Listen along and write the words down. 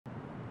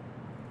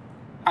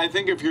I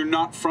think if you're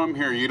not from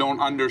here, you don't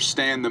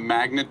understand the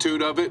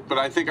magnitude of it, but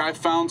I think I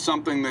found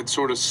something that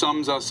sort of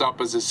sums us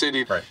up as a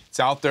city. Right. It's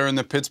out there in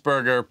the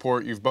Pittsburgh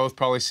airport. You've both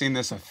probably seen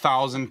this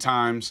 1,000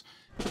 times.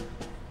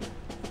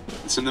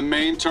 It's in the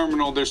main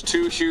terminal. There's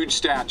two huge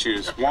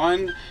statues.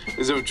 One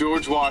is of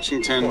George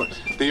Washington.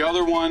 The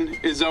other one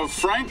is of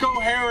Franco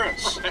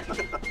Harris.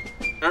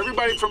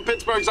 Everybody from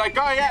Pittsburgh's like,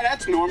 oh yeah,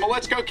 that's normal.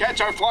 Let's go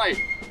catch our flight.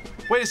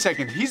 Wait a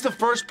second, he's the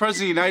first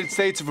president of the United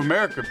States of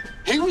America.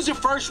 He was a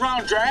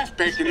first-round draft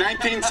pick in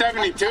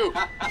 1972.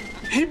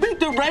 He beat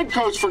the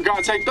Redcoats, for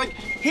God's sake. Like,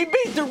 he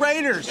beat the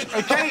Raiders,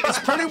 okay? It's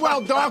pretty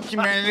well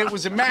documented. It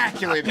was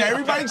immaculate.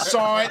 Everybody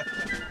saw it.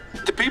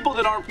 The people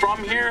that aren't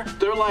from here,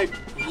 they're like,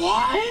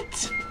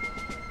 what?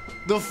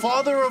 The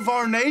father of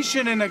our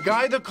nation and a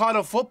guy that caught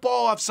a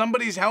football off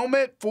somebody's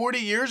helmet 40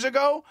 years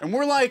ago? And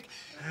we're like,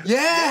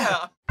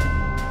 yeah.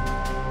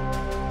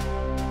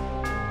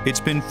 It's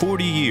been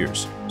 40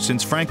 years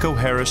since Franco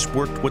Harris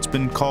worked what's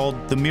been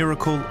called the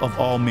miracle of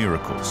all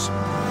miracles.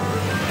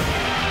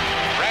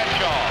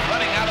 Bradshaw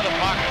running out of the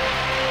pocket,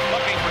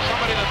 looking for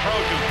somebody to throw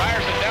to,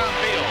 fires it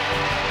downfield.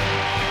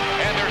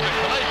 And there's a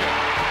collision.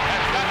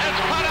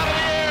 It's caught out of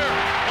the air.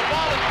 The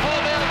ball is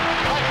pulled in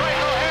by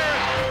Franco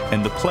Harris.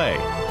 And the play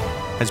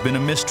has been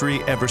a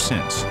mystery ever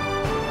since. From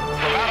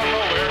out of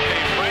nowhere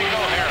came Franco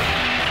Harris,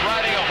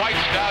 riding a white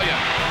stallion,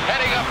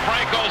 heading up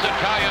Franco's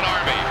Italian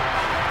army,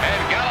 and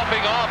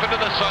galloping off into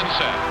the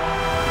sunset.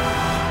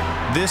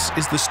 This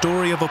is the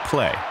story of a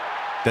play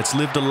that's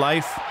lived a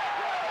life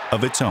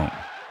of its own.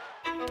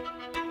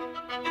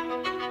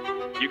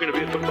 You're going to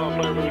be a football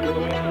player when you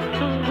grow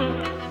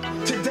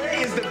up?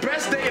 Today is the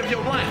best day of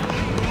your life.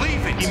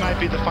 Believe it. He might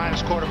be the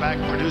finest quarterback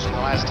produced in the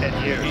last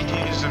 10 years.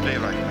 He's someday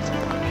like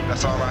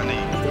that's all I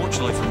need.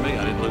 Fortunately for me,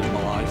 I didn't lose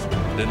my life,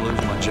 didn't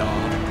lose my job.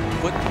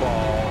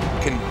 Football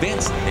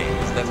convinced me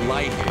that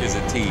life is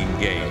a team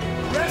game.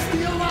 Rest of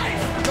your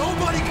life,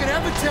 nobody can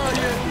ever tell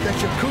you that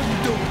you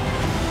couldn't do it.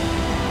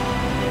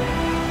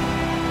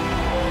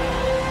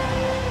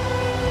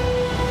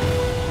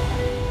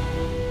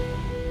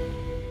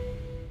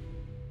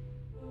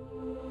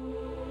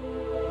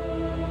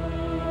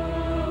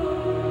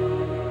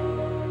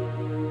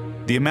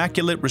 The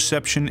Immaculate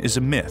Reception is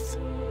a myth,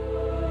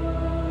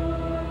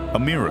 a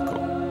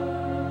miracle,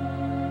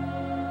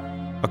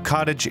 a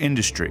cottage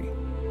industry,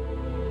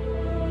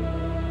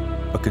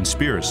 a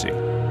conspiracy,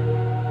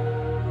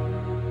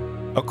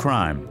 a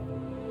crime,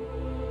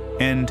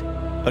 and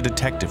a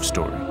detective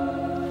story.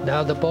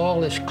 Now the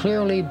ball is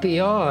clearly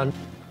beyond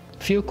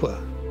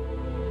Fuqua.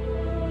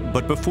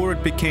 But before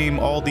it became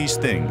all these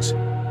things,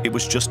 it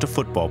was just a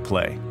football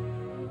play.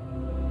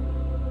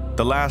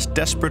 The last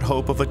desperate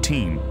hope of a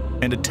team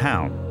and a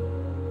town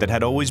that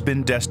had always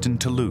been destined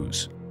to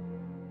lose.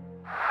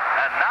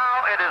 And now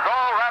it is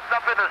all wrapped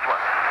up in this one.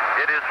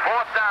 It is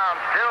fourth down,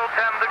 still 10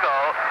 to go.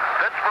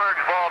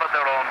 Pittsburgh's ball at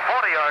their own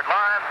 40-yard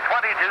line,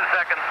 22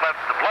 seconds left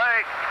to play.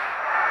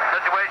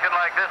 Situation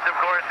like this, of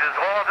course, is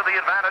all to the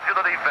advantage of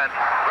the defense.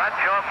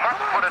 Bradshaw must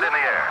put it in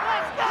the air.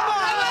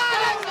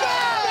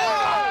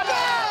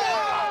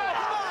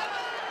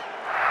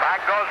 Back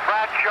goes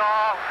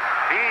Bradshaw.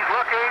 He's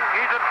looking.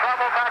 He's in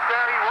trouble back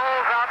there. He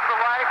rolls out to the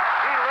right.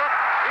 He looks.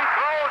 He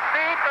throws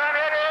deep, and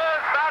it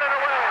is batted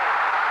away.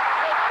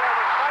 This ball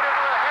is right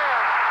into the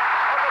hands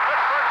of the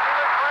Pittsburgh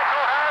Steelers. Franco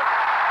has.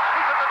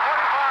 He's at the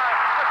 25,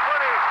 the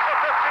 20, the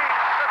 15,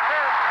 the 10,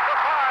 the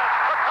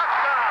 5, the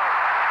touchdown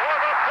for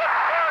the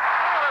Pittsburgh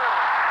Steelers.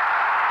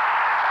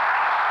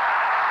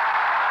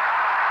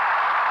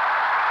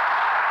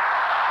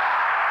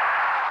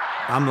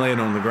 I'm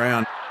laying on the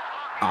ground.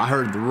 I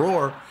heard the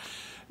roar,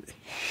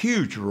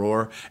 huge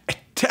roar. It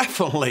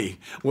definitely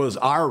was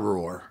our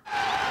roar.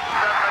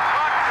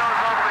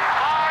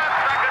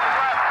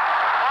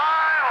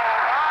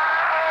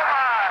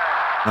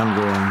 I'm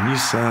going, you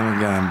son of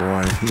a gun,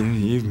 boy.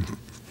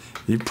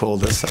 You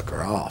pulled this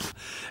sucker off.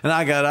 And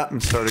I got up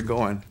and started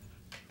going,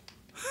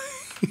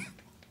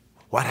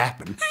 what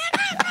happened?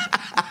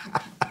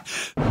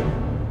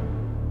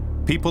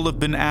 People have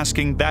been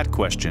asking that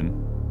question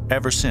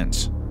ever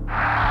since.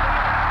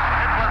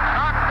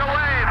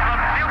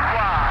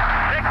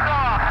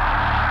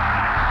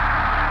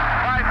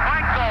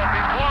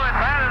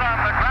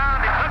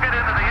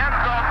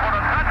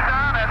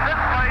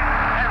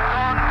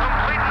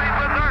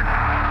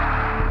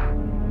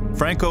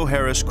 Franco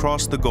Harris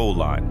crossed the goal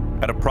line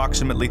at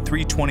approximately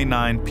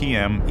 3:29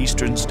 p.m.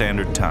 Eastern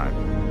Standard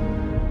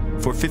Time.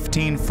 For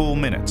 15 full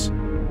minutes,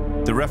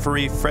 the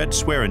referee Fred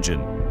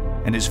Swearingen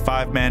and his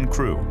five-man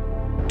crew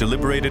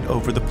deliberated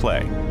over the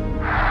play. And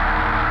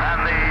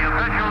the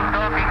officials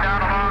talking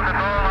down along the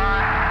goal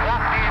line.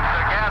 Both teams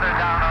are gathered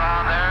down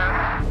around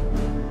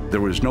there.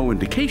 There was no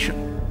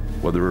indication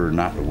whether or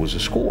not it was a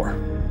score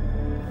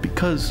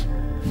because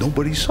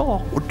nobody saw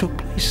what took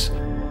place.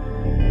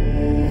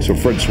 So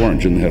Fred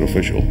Swearingen, the head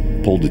official,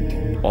 pulled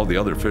all the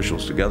other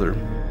officials together,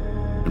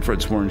 and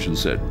Fred Swearingen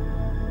said,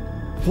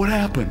 "What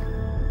happened?"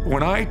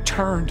 When I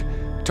turned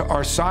to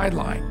our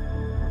sideline,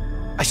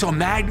 I saw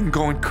Madden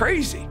going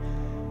crazy.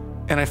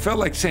 And I felt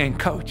like saying,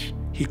 Coach,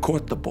 he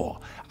caught the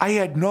ball. I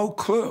had no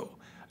clue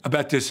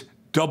about this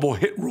double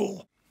hit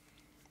rule.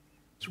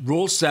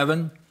 Rule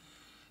 7,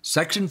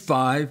 Section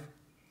 5,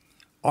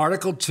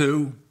 Article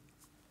 2,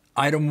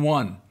 Item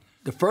 1.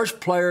 The first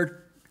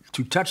player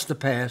to touch the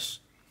pass,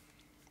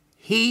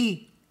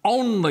 he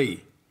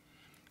only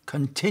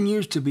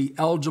continues to be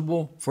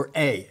eligible for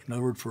A, in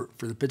other words, for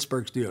the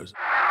Pittsburgh Steelers. The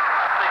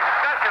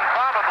discussion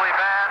probably,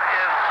 man,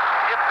 is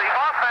if the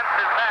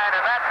offensive man,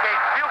 in that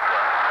case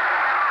Buchler,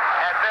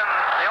 had been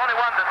the only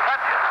one to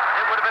touch it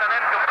would have been an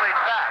incomplete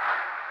pass.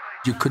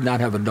 You could not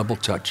have a double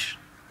touch.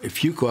 If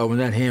Fuqua, when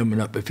that hand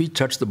went up, if he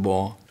touched the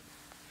ball,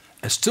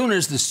 as soon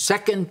as the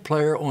second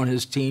player on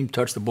his team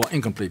touched the ball,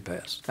 incomplete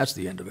pass. That's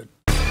the end of it.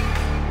 We're still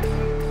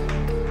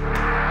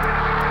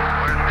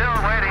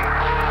waiting to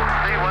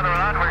see whether or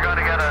not we're going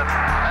to get an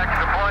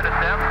extra point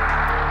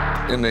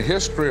attempt. In the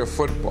history of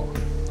football,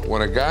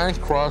 when a guy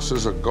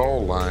crosses a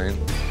goal line,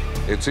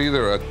 it's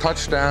either a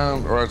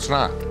touchdown or it's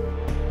not.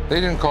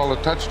 They didn't call it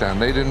a touchdown.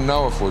 They didn't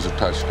know if it was a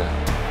touchdown.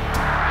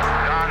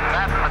 John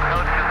Madden, the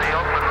coach of the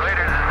Oakland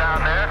Raiders, is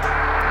down there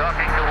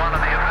talking to one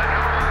of the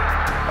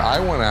officials. I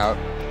went out.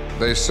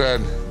 They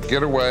said,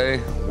 get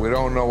away, we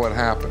don't know what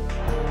happened.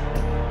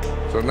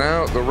 So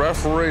now the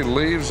referee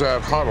leaves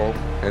that huddle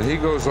and he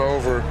goes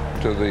over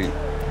to the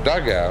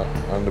dugout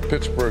on the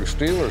Pittsburgh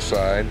Steelers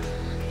side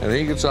and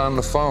he gets on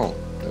the phone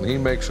and he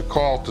makes a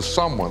call to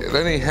someone.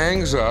 Then he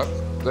hangs up,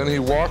 then he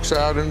walks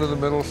out into the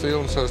middle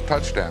field and says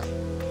touchdown,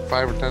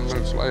 5 or 10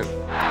 minutes later.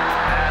 And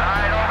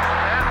I don't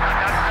think the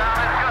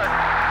touchdown is good.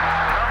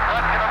 No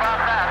question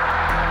about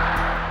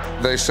that.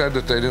 They said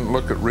that they didn't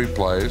look at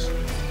replays.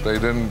 They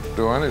didn't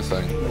do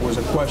anything. There was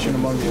a question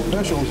among the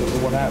officials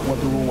of what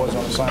the rule was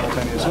on a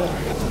simultaneous hit.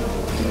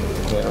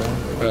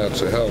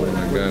 That's a hell of a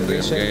goddamn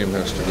game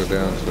has to go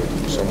down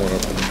to someone up in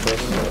the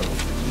press.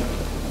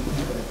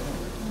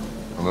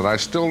 And that I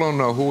still don't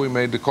know who we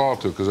made the call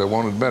to because I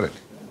won't admit it.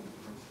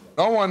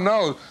 No one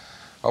knows.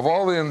 Of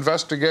all the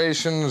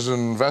investigations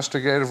and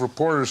investigative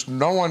reporters,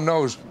 no one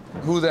knows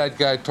who that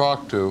guy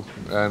talked to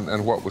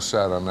and what was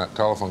said on that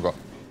telephone call.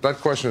 That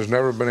question has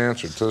never been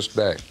answered to this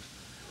day.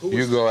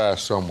 You go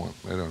ask someone.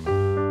 They don't know.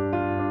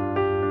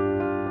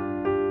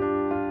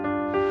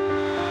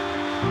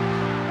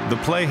 The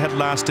play had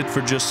lasted for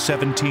just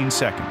 17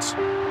 seconds.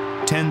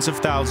 Tens of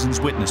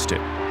thousands witnessed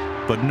it,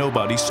 but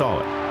nobody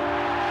saw it. The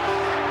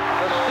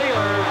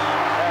Steelers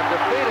have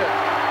defeated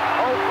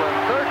Oakland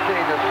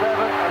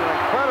 13-7, an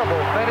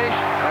incredible finish,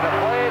 and a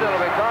play that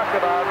will be talked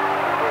about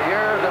for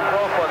years in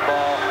pro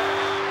football.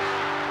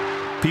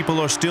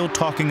 People are still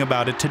talking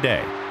about it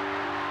today,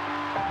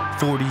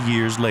 40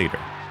 years later.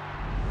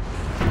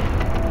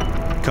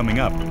 Coming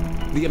up.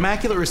 The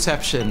Immaculate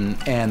Reception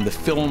and the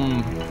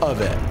film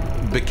of it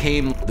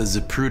became the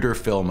Zapruder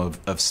film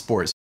of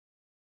sports.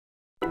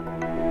 I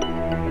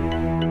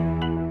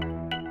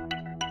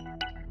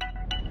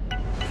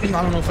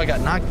don't know if I got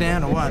knocked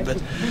down or what,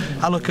 but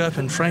I look up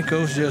and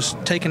Franco's just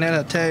taking that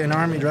Italian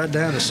army right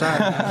down the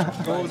side.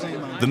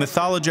 The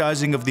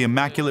mythologizing of the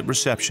Immaculate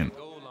Reception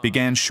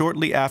began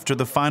shortly after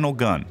the final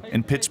gun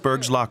in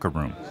Pittsburgh's locker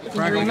room. Do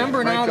you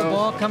remember now the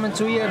ball coming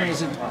to you?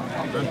 Is it...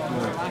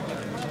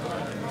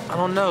 I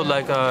don't know,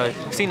 like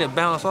seen it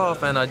bounce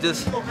off and I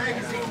just,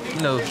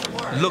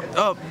 looked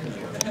up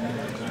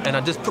and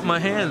I just put my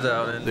hands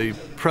out. And the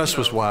press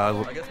was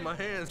wild.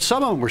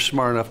 Some of them were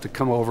smart enough to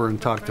come over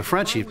and talk to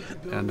Frenchie,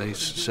 and they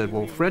said,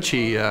 well,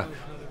 Frenchie, can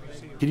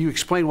you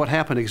explain what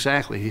happened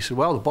exactly? He said,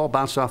 well, the ball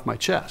bounced off my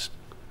chest.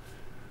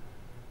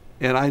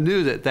 And I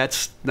knew that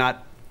that's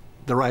not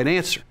the right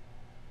answer.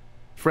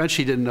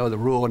 Frenchie didn't know the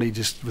rule, and he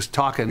just was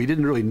talking. He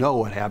didn't really know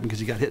what happened because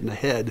he got hit in the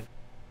head.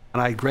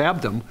 And I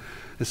grabbed him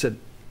and said,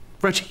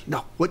 Frenchie,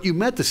 no, what you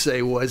meant to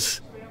say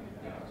was...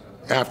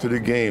 After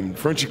the game,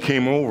 Frenchie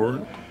came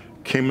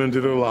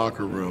into the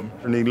locker room,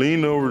 and he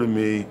leaned over to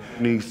me,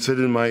 and he said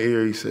in my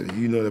ear, he said,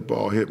 you know that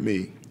ball hit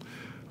me.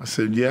 I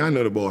said, yeah, I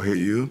know the ball hit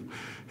you.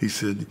 He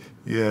said,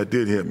 yeah, it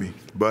did hit me,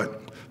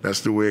 but that's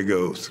the way it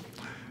goes.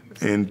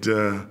 And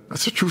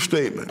that's a true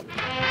statement.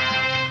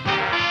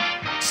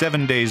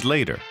 7 days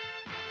later,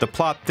 the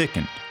plot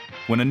thickened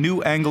when a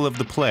new angle of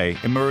the play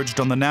emerged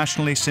on the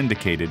nationally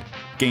syndicated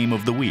Game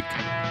of the Week.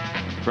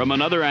 From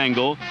another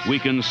angle, we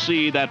can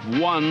see that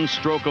one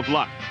stroke of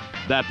luck,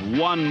 that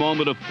one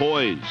moment of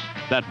poise,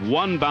 that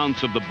one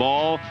bounce of the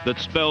ball that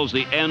spells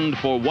the end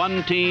for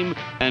one team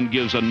and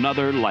gives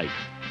another life.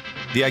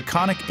 The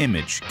iconic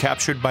image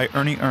captured by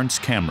Ernie Ernst's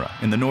camera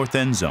in the north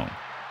end zone,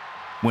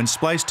 when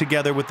spliced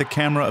together with the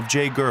camera of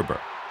Jay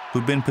Gerber,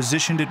 who'd been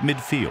positioned at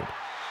midfield,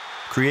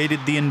 created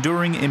the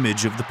enduring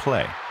image of the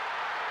play,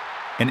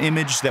 an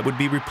image that would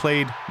be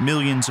replayed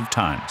millions of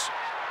times.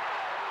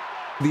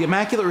 The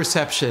Immaculate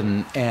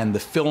Reception and the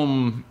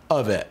film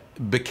of it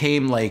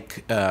became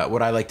like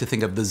what I like to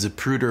think of the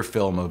Zapruder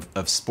film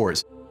of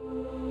sports.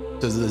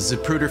 So the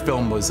Zapruder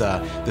film was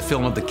the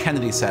film of the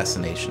Kennedy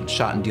assassination,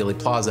 shot in Dealey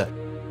Plaza.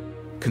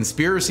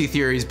 Conspiracy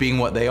theories being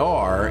what they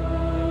are,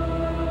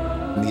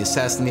 And the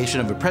assassination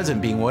of a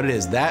president being what it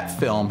is, that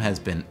film has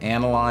been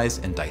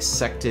analyzed and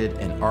dissected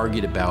and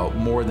argued about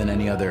more than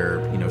any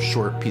other,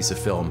 short piece of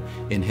film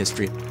in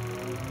history.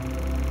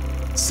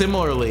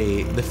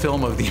 Similarly, the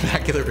film of the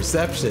Immaculate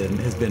Reception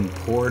has been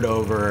pored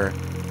over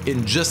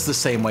in just the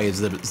same way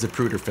as the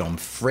Zapruder film,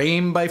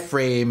 frame by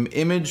frame,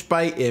 image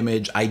by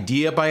image,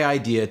 idea by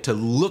idea, to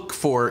look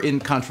for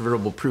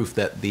incontrovertible proof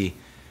that the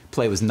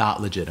play was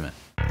not legitimate.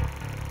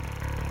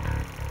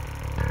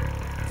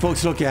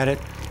 Folks look at it,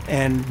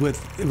 and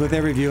with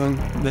every viewing,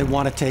 they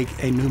want to take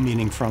a new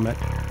meaning from it.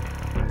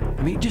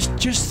 I mean,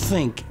 just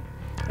think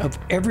of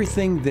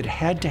everything that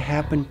had to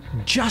happen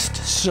just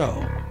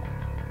so.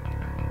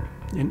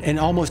 And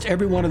almost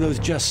every one of those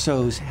just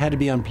so's had to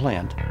be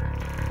unplanned.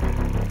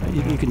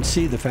 You can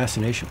see the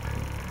fascination.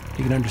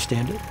 You can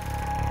understand it.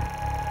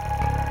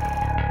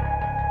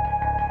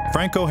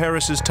 Franco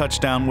Harris's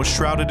touchdown was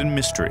shrouded in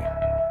mystery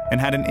and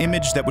had an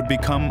image that would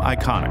become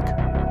iconic.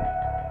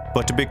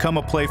 But to become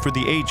a play for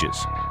the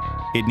ages,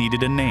 it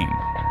needed a name.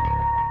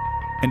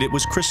 And it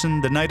was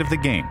christened the night of the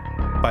game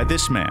by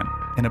this man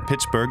in a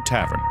Pittsburgh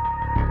tavern.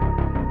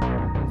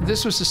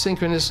 This was the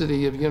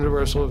synchronicity of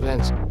universal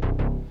events.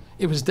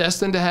 It was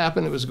destined to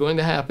happen, it was going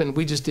to happen,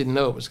 we just didn't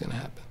know it was going to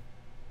happen.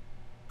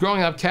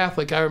 Growing up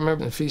Catholic, I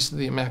remember the Feast of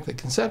the Immaculate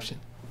Conception.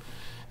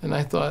 And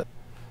I thought,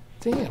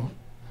 damn.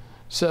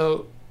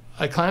 So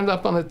I climbed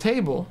up on a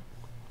table,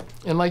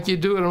 and like you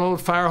do at an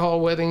old fire hall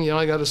wedding,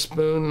 I got a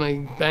spoon and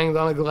I banged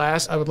on a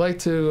glass. I would like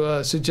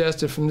to suggest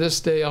that from this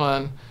day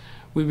on,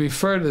 we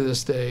refer to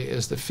this day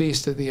as the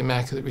Feast of the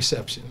Immaculate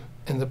Reception.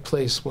 And the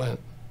place went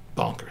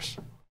bonkers.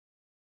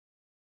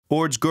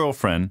 Ord's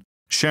girlfriend,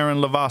 Sharon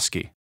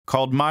Lavosky,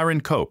 called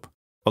Myron Cope,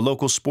 a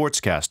local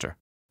sportscaster,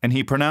 and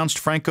he pronounced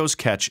Franco's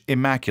catch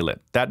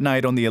immaculate that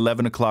night on the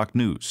 11 o'clock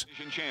news.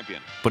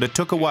 But it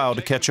took a while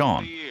to catch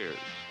on.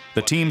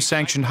 The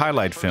team-sanctioned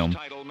highlight film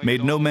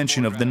made no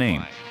mention of the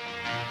name.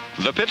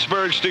 The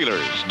Pittsburgh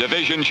Steelers,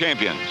 division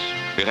champions.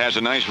 It has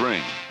a nice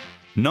ring.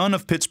 None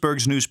of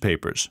Pittsburgh's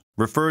newspapers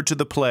referred to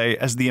the play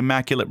as the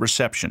Immaculate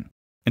Reception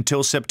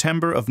until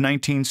September of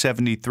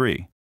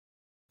 1973,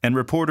 and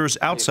reporters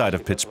outside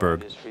of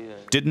Pittsburgh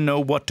didn't know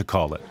what to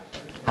call it.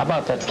 How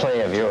about that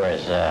play of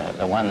yours,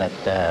 the one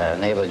that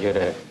enabled you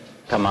to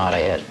come out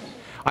ahead?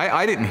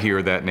 I didn't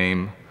hear that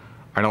name,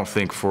 I don't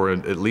think, for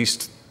at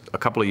least a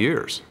couple of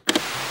years.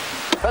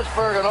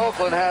 Pittsburgh and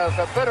Oakland have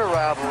a bitter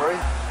rivalry.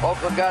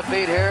 Oakland got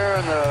beat here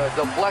in the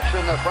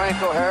deflection of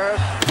Franco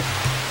Harris.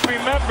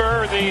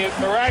 Remember the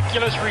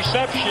miraculous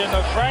reception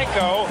of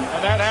Franco,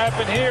 and that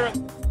happened here.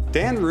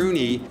 Dan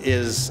Rooney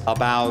is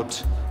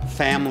about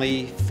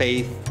family,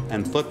 faith,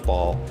 and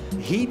football.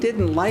 He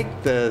didn't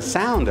like the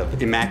sound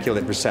of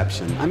Immaculate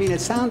Reception. I mean,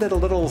 it sounded a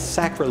little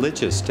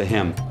sacrilegious to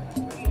him.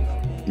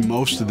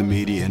 Most of the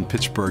media in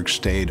Pittsburgh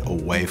stayed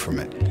away from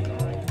it.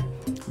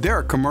 There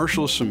are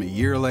commercials from a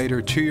year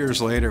later, 2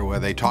 years later, where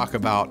they talk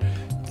about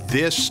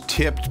this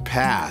tipped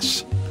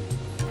pass.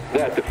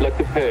 That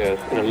deflected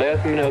pass in the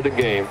last minute of the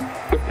game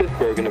put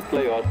Pittsburgh in the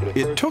playoffs for the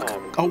It took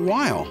a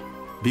while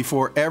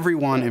before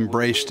everyone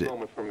embraced it.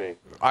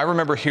 I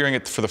remember hearing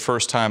it for the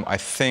first time, I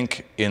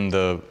think, in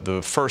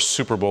the first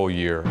Super Bowl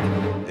year,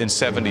 in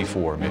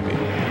 '74, maybe.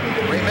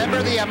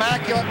 Remember the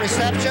Immaculate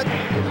Reception?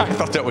 I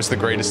thought that was the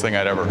greatest thing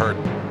I'd ever heard.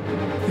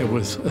 It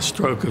was a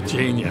stroke of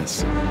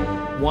genius.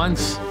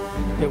 Once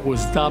it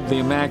was dubbed the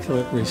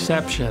Immaculate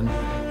Reception,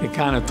 it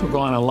kind of took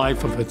on a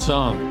life of its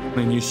own,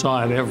 and you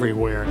saw it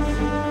everywhere.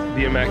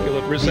 The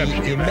Immaculate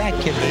Reception. The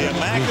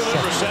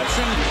Immaculate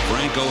Reception.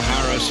 Franco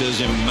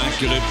Harris's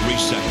Immaculate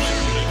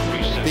Reception.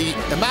 The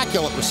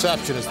Immaculate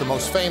Reception is the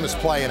most famous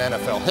play in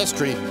NFL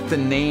history. The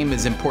name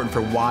is important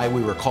for why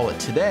we recall it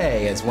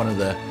today as one of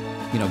the,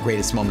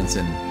 greatest moments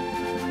in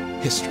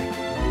history.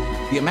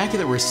 The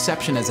Immaculate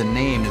Reception as a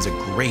name is a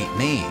great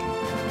name.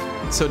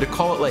 So to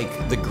call it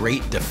like the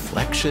Great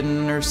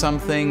Deflection or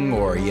something,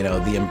 or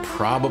the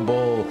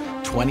improbable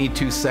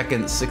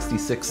 22-second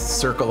 66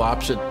 circle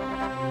option,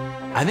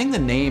 I think the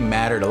name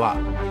mattered a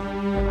lot.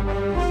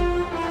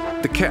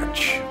 The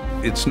catch.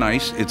 It's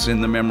nice, it's in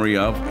the memory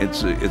of,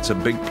 it's a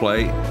big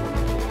play,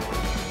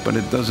 but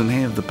it doesn't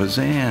have the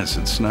pizzazz,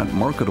 it's not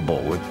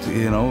marketable.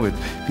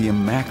 The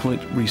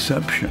Immaculate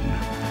Reception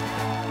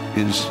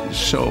is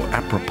so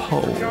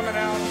apropos.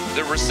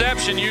 The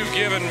reception you've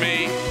given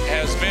me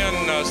has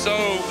been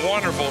so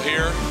wonderful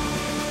here.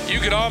 You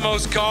could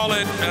almost call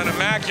it an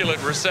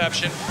immaculate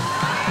reception.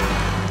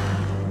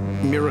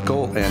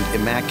 Miracle and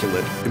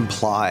immaculate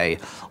imply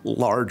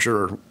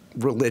larger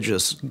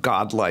religious,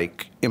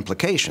 godlike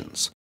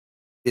implications.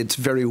 It's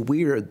very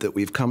weird that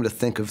we've come to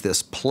think of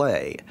this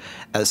play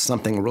as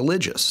something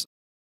religious.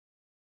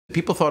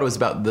 People thought it was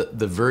about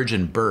the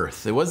virgin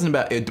birth. It wasn't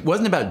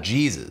about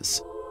Jesus.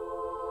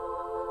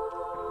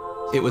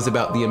 It was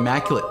about the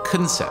Immaculate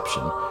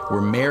Conception,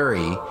 where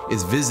Mary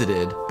is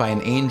visited by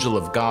an angel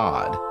of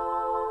God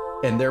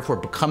and therefore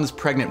becomes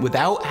pregnant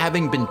without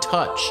having been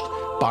touched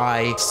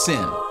by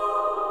sin.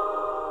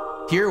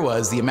 Here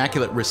was the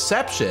Immaculate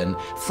Reception.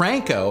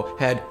 Franco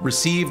had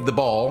received the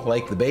ball,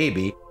 like the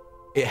baby.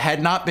 It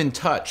had not been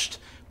touched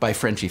by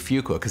Frenchie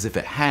Fuqua, because if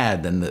it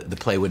had, then the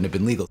play wouldn't have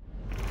been legal.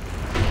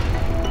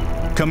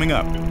 Coming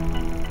up.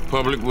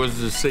 Public was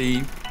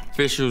deceived,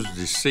 officials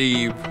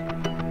deceived,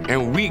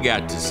 and we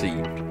got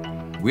deceived.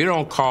 We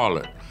don't call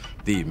it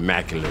the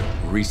Immaculate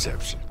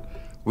Reception.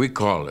 We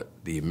call it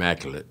the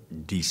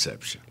Immaculate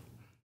Deception.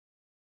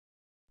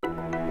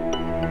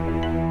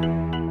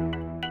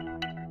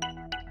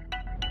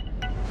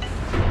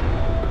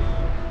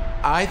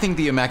 I think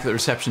the Immaculate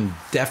Reception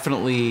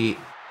definitely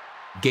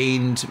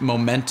gained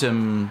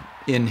momentum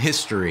in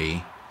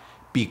history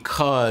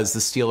because the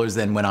Steelers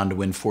then went on to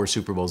win 4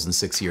 Super Bowls in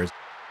 6 years.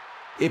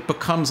 It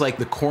becomes like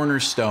the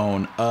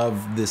cornerstone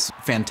of this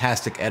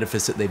fantastic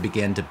edifice that they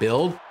began to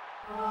build.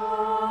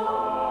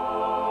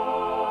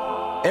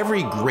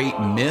 Every great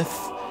myth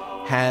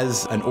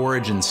has an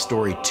origin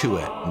story to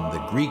it, in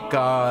the Greek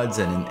gods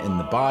and in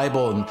the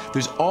Bible, and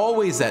there's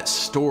always that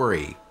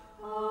story.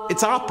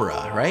 It's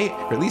opera, right?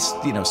 Or at least,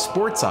 you know,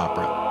 sports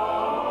opera.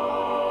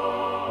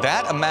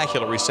 That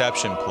Immaculate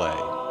Reception play,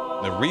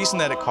 the reason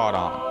that it caught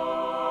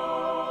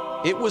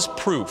on, it was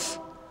proof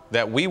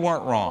that we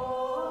weren't wrong.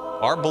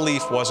 Our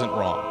belief wasn't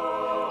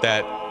wrong.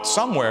 That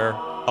somewhere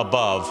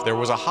above there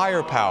was a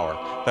higher power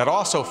that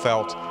also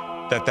felt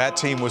that that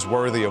team was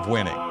worthy of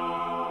winning.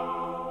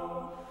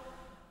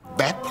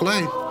 That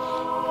play,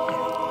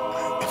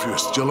 if you're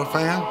still a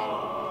fan,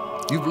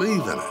 you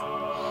believe in it.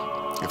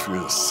 If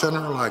you're a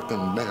sinner like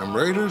them damn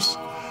Raiders,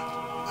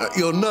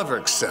 you'll never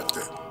accept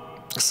it.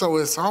 So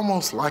it's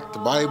almost like the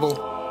Bible,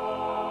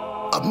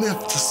 a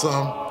myth to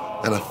some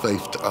and a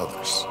faith to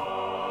others.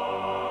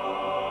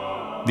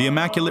 The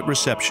Immaculate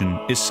Reception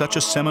is such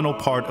a seminal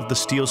part of the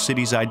Steel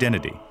City's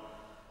identity.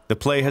 The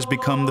play has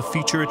become the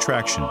feature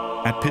attraction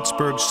at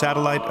Pittsburgh's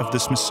satellite of the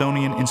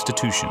Smithsonian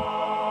Institution.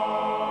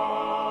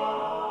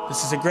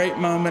 This is a great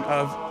moment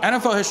of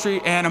NFL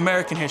history and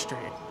American history.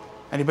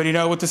 Anybody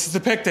know what this is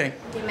depicting?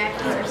 The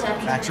Immaculate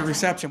Reception. Immaculate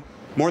Reception.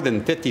 More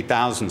than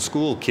 50,000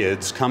 school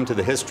kids come to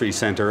the History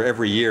Center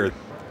every year.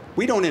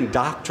 We don't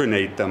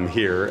indoctrinate them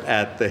here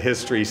at the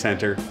History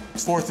Center.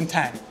 It's 4th and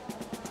 10.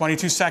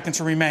 22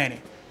 seconds are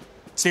remaining.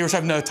 Steelers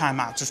have no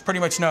timeouts. There's pretty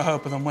much no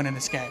hope of them winning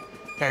this game.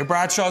 Gary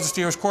Bradshaw's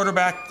the Steelers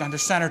quarterback, under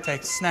center,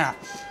 takes the snap.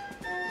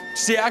 You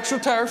see the actual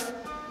turf,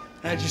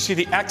 and as you see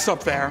the X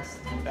up there,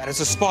 that is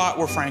a spot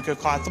where Franco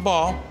caught the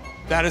ball.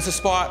 That is a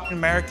spot in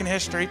American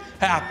history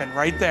happened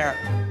right there.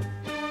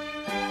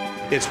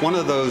 It's one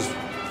of those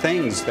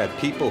things that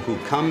people who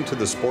come to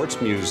the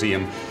sports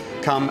museum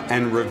come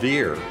and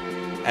revere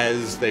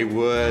as they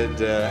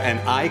would an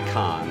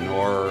icon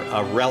or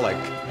a relic.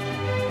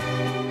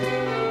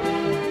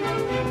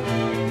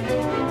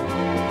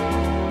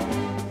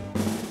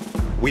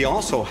 We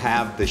also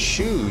have the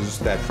shoes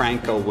that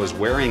Franco was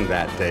wearing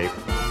that day.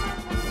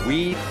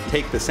 We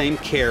take the same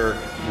care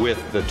with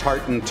the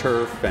tartan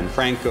turf and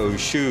Franco's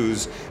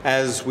shoes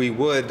as we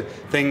would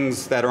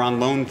things that are on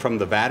loan from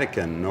the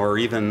Vatican or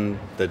even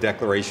the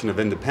Declaration of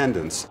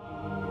Independence.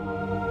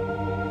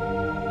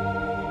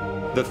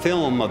 The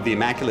film of the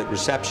Immaculate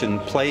Reception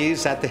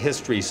plays at the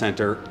History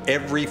Center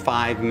every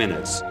 5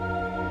 minutes,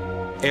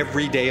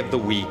 every day of the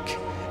week,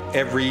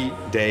 every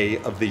day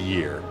of the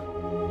year.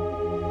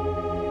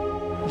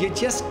 You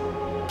just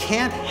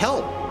can't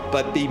help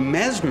but be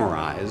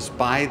mesmerized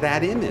by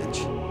that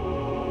image.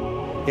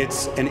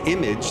 It's an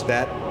image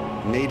that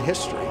made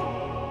history.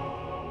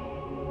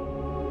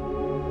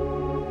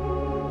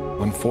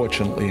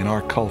 Unfortunately, in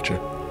our culture,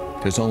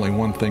 there's only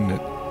one thing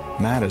that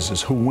matters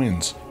is who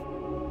wins.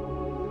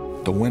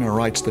 The winner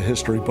writes the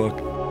history book.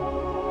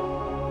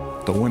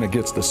 The winner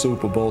gets the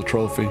Super Bowl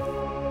trophy.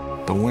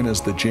 The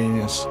winner's the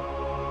genius.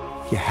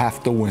 You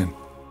have to win.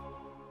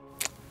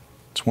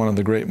 It's one of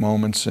the great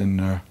moments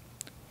in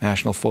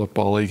National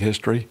Football League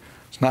history.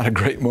 It's not a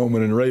great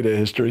moment in Raider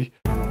history.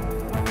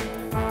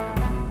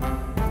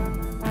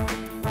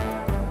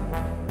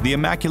 The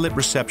Immaculate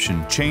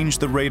Reception changed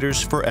the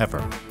Raiders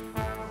forever,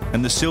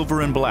 and the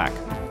Silver and Black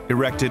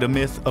erected a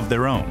myth of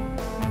their own.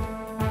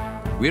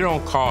 We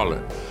don't call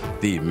it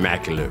the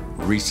Immaculate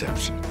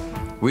Reception.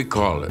 We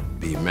call it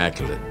the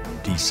Immaculate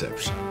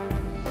Deception.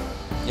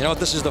 You know what?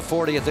 This is the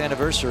 40th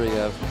anniversary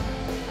of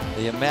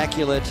the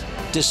Immaculate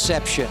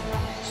Deception,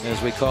 as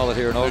we call it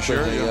here in Oakland.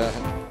 Sure, yeah.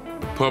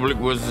 Public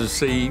was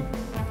deceived,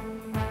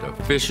 the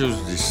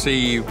officials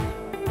deceived,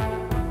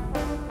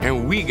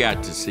 and we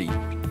got deceived.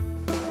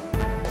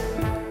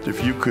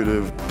 If you could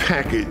have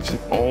packaged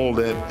all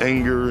that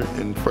anger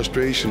and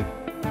frustration,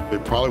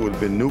 it probably would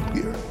have been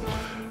nuclear.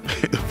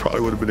 It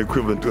probably would have been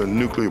equivalent to a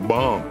nuclear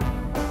bomb.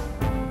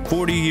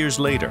 40 years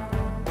later,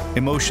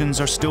 emotions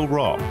are still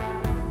raw,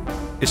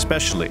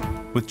 especially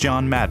with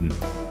John Madden.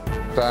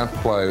 That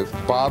play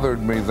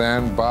bothered me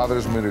then,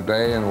 bothers me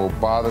today, and will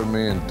bother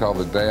me until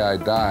the day I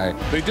die.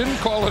 They didn't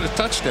call it a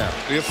touchdown.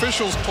 The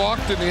officials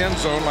talked in the end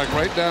zone, like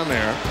right down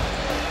there,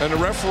 and the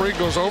referee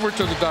goes over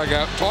to the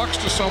dugout, talks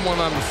to someone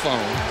on the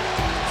phone.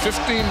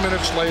 15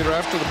 minutes later,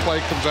 after the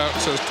play comes out,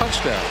 says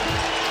touchdown.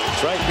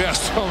 That's right.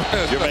 Yes.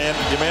 Your man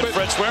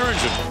Fred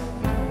Swearingen.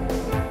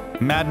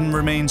 Madden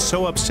remains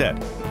so upset,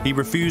 he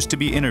refused to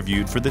be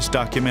interviewed for this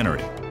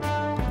documentary.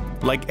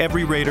 Like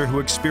every Raider who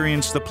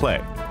experienced the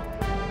play,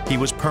 he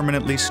was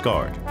permanently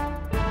scarred.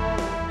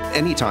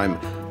 Anytime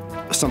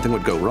something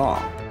would go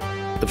wrong,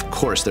 of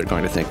course they're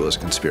going to think it was a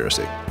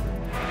conspiracy.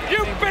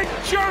 You big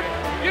jerk!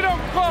 You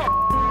don't call.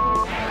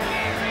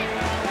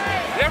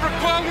 You ever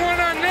call one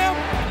on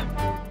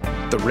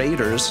them? The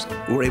Raiders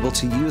were able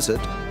to use it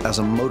as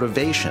a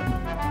motivation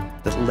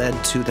that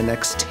led to the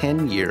next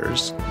 10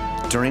 years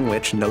during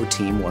which no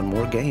team won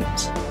more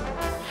games.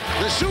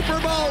 The Super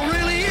Bowl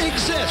really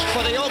exists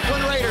for the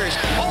Oakland Raiders.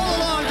 All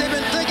along they've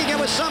been thinking it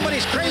was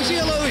somebody's crazy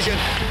illusion.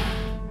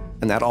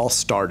 And that all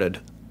started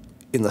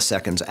in the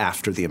seconds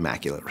after the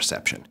Immaculate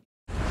Reception.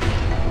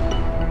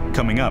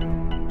 Coming up.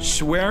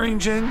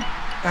 Swearingen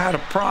had a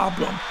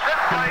problem.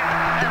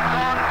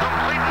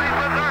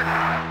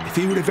 If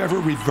he would have ever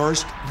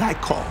reversed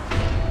that call,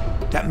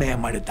 that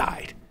man might have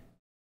died.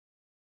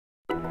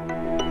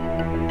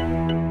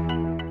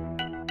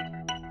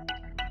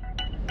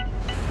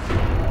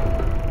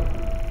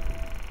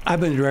 I've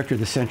been director of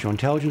the Central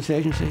Intelligence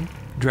Agency,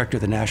 director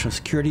of the National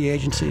Security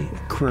Agency, a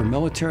career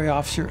military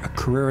officer, a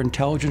career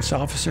intelligence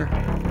officer.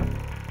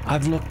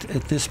 I've looked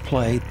at this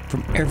play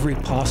from every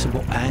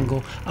possible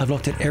angle. I've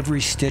looked at every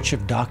stitch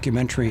of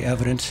documentary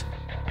evidence.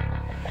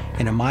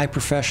 And in my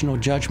professional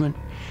judgment,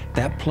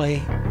 that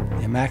play,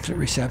 the Immaculate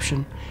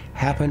Reception,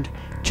 happened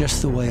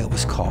just the way it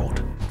was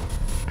called.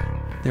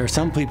 There are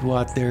some people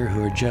out there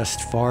who are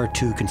just far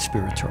too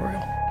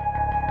conspiratorial.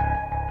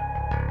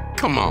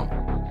 Come on,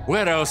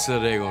 what else are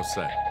they gonna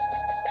say?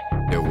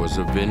 There was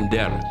a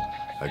vendetta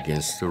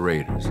against the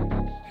Raiders.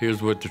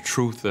 Here's what the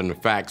truth and the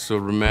facts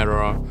of the matter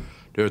are.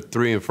 There are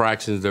 3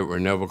 infractions that were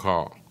never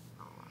called,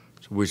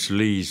 which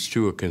leads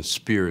to a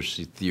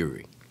conspiracy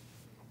theory.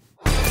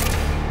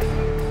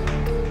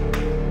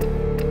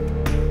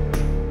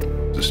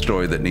 The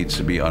story that needs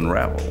to be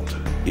unraveled,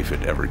 if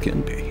it ever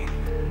can be,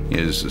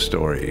 is the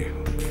story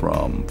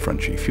from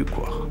Frenchy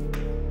Fuqua.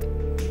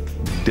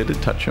 Did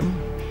it touch him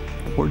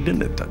or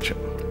didn't it touch him?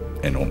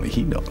 And only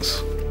he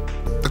knows.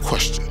 The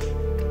question,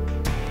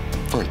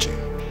 Frenchy,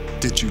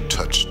 did you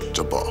touch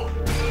the ball?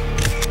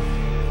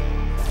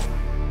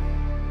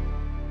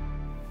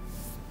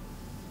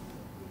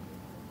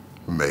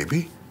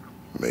 Maybe,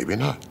 maybe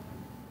not.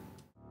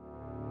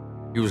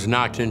 He was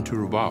knocked into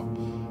the ball.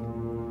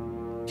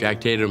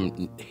 Jack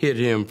Tatum hit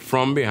him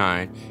from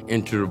behind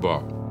into the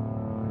ball.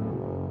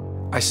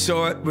 I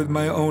saw it with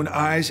my own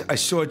eyes. I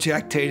saw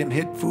Jack Tatum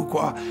hit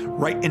Fuqua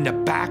right in the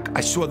back.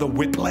 I saw the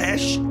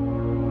whiplash.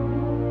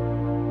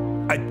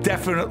 I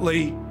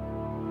definitely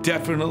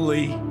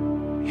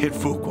hit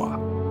Fuqua.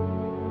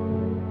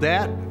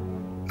 That,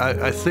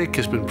 I think,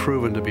 has been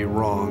proven to be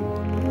wrong.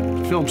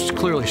 The films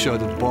clearly showed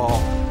that the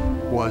ball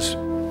was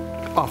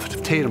off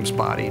of Tatum's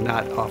body,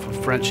 not off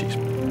of Frenchie's.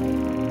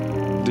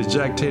 Did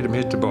Jack Tatum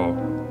hit the ball?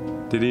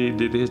 Did he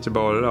hit the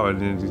ball at all?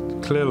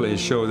 And clearly it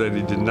showed that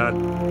he did not.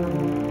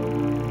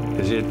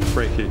 It hit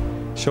Frankie's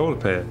shoulder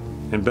pad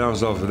and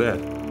bounced off of that.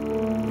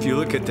 If you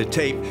look at the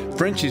tape,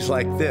 Frenchie's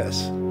like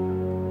this.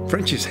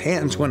 Frenchie's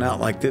hands went out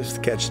like this to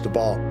catch the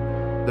ball.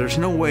 There's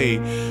no way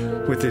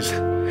with his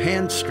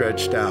hands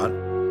stretched out,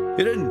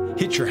 it didn't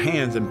hit your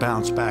hands and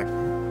bounce back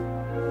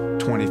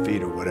 20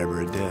 feet or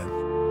whatever it did.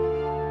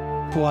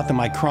 Pull out the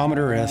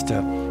micrometer as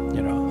to,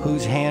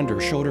 whose hand or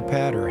shoulder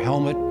pad or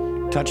helmet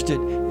touched it.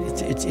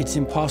 It's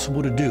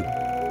impossible to do.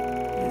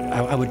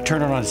 I would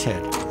turn it on its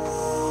head.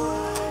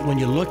 When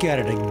you look at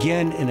it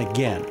again and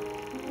again,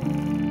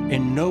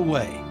 in no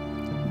way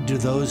do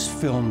those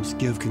films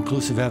give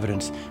conclusive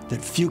evidence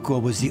that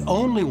Fuqua was the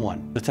only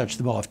one to touch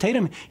the ball. If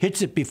Tatum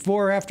hits it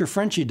before or after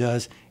Frenchie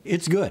does,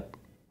 it's good.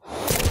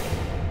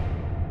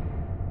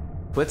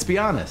 Let's be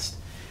honest.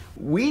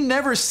 We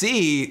never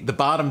see the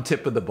bottom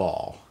tip of the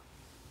ball.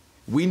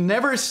 We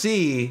never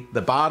see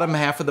the bottom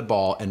half of the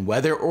ball and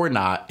whether or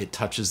not it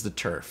touches the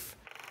turf.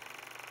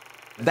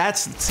 That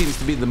seems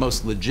to be the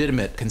most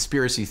legitimate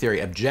conspiracy theory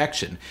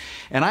objection.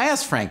 And I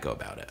asked Franco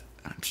about it.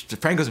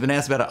 Franco's been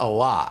asked about it a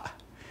lot.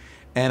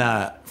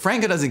 And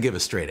Franco doesn't give a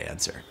straight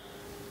answer.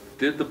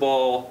 Did the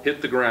ball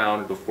hit the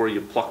ground before you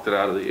plucked it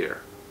out of the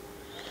air?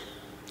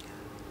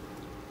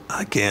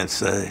 I can't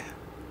say.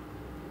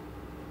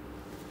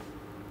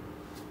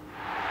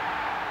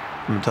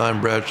 From the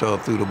time Bradshaw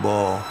threw the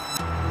ball,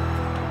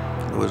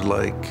 it was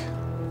like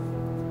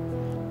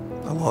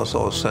I lost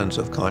all sense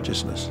of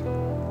consciousness.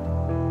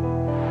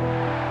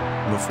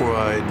 Before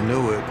I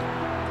knew it,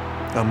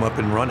 I'm up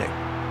and running.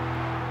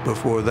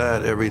 Before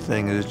that,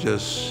 everything is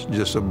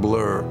just a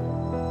blur.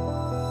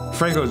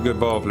 Franco's a good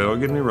ball player, don't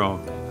get me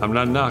wrong. I'm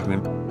not knocking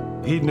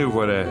him. He knew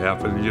what had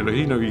happened.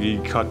 He knew he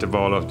caught the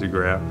ball off the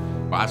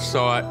ground. I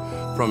saw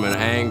it from an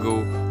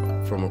angle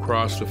from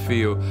across the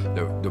field.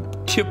 The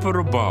tip of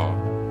the ball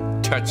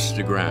touched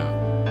the ground.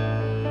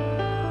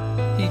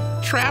 He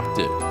trapped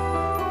it.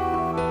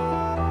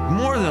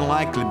 More than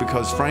likely,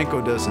 because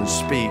Franco doesn't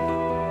speak,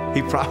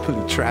 he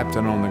probably trapped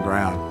it on the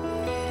ground.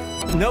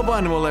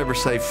 Nobody will ever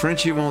say,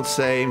 Frenchie won't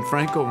say, and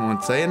Franco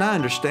won't say, and I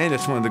understand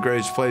it's one of the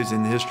greatest plays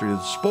in the history of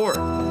the sport.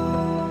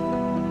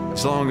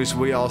 As long as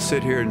we all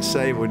sit here and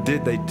say, well,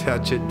 did they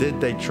touch it?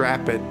 Did they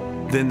trap it?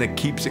 something that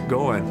keeps it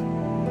going.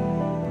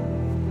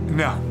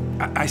 No,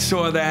 I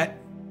saw that.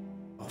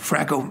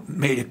 Franco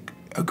made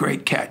a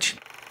great catch.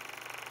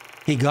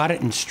 He got it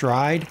in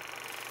stride.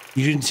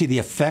 You didn't see the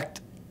effect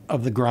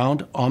of the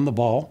ground on the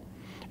ball.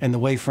 And the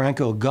way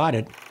Franco got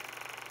it,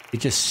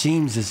 it just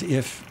seems as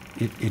if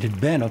it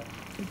had been a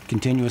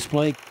continuous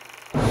play.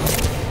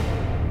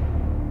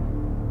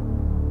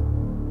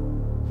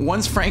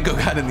 Once Franco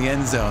got in the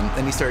end zone,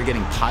 then he started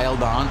getting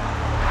piled on.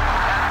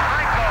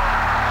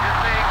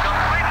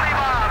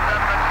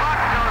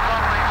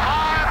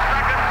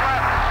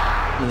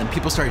 And then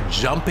people started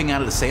jumping out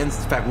of the stands.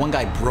 In fact, one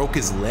guy broke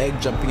his leg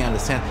jumping out of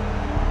the stand.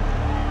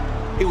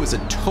 It was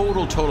a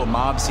total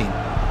mob scene.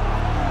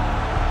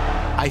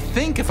 I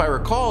think, if I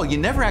recall, you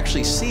never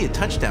actually see a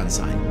touchdown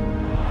sign.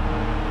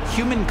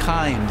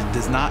 Humankind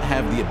does not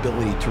have the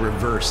ability to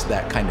reverse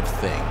that kind of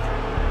thing.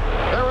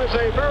 There is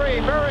a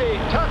very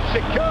tough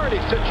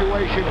security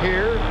situation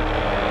here.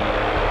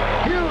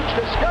 Huge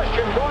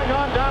discussion going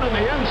on down in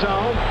the end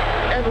zone.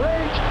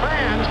 Enraged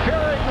fans,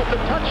 fearing that the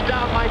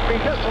touchdown might be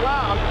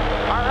disallowed,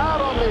 are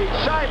out on the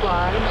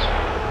sidelines.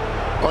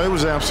 Oh, it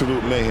was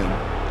absolute mayhem.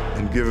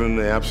 And given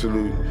the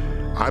absolute,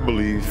 I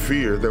believe,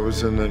 fear that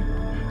was in the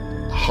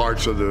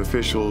hearts of the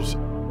officials,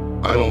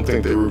 I don't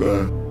think they were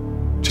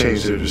going to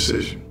change their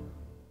decision.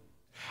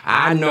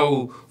 I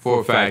know for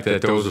a fact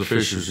that those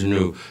officials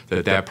knew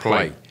that that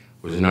play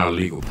was not a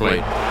legal play.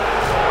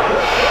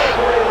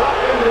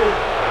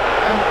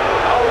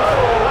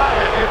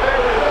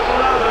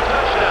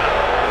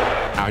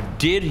 I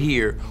did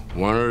hear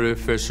one of the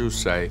officials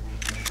say,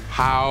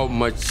 how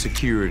much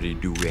security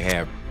do we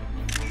have?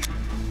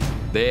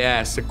 They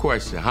asked the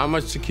question, how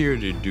much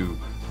security do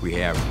we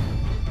have?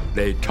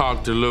 They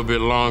talked a little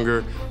bit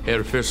longer. Head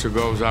official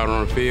goes out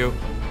on the field,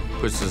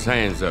 puts his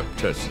hands up,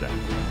 touchdown.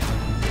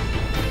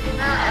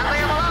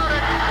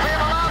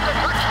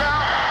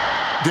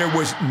 There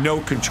was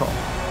no control.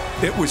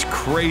 It was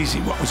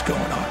crazy what was going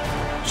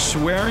on.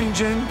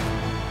 Swearingen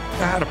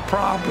had a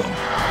problem.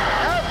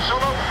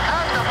 Absolute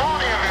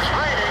pandemonium is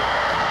reigning.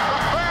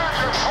 The fans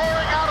are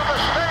pouring out of the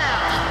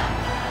stands.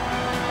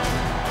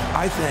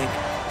 I think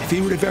if he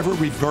would have ever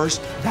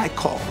reversed that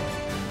call,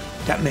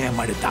 that man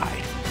might have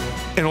died.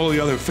 And all the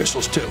other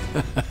officials, too.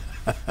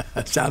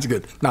 That sounds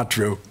good. Not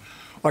true.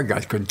 Our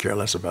guys couldn't care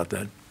less about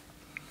that.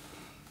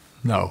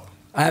 No,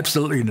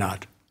 absolutely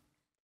not.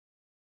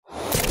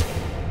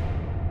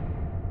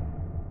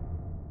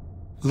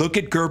 Look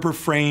at Gerber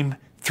frame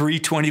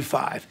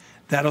 325.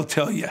 That'll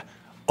tell you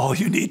all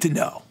you need to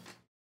know.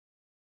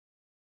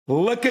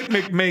 Look at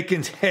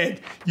McMakin's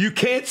head. You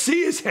can't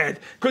see his head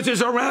because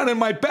there's a round in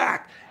my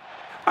back.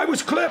 I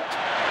was clipped.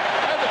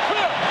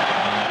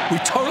 We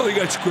totally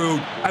got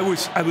screwed. I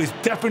was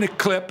definite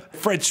clip.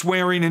 Fred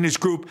Swearing and his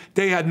group,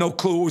 they had no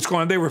clue what was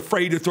going on. They were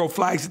afraid to throw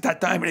flags at that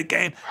time in the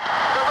game. The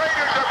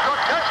Raiders are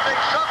protesting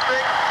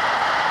something,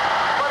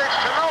 but it's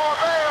to no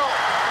avail.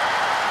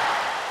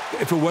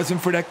 If it wasn't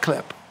for that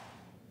clip,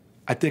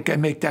 I think I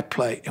make that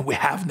play, and we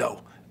have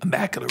no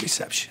immaculate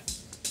reception.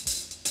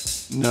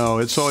 No,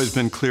 it's always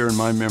been clear in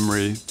my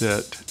memory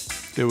that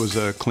it was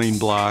a clean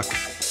block,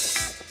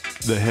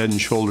 the head and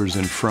shoulders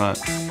in front.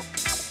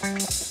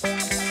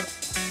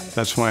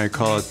 That's why I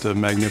call it the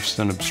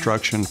magnificent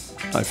obstruction.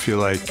 I feel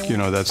like, you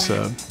know, that's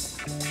a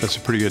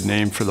pretty good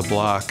name for the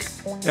block.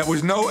 That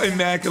was no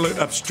immaculate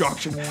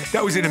obstruction.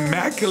 That was an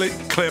immaculate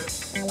clip.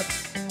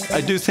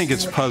 I do think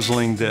it's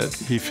puzzling that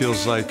he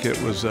feels like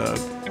it was a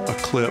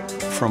clip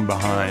from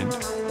behind.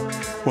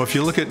 Well, if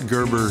you look at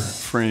Gerber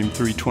frame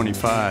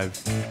 325,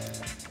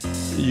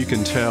 you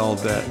can tell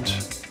that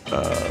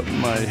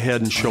my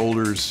head and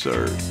shoulders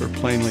are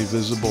plainly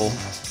visible,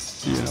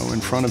 you know,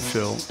 in front of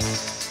Phil.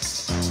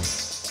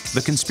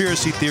 The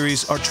conspiracy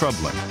theories are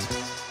troubling,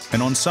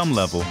 and on some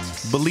level,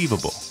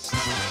 believable.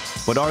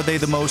 But are they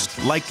the most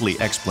likely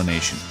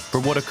explanation for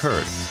what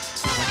occurred?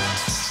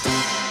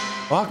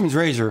 Occam's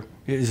razor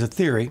is a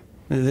theory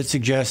that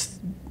suggests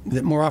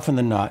that more often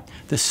than not,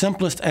 the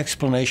simplest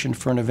explanation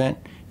for an event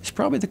is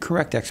probably the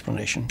correct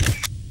explanation.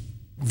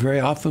 Very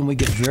often we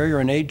get very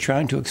ornate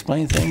trying to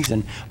explain things,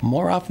 and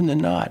more often than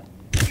not,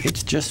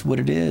 it's just what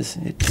it is.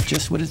 It's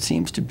just what it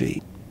seems to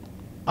be.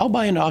 I'll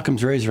buy into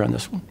Occam's razor on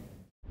this one.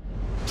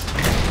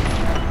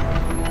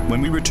 When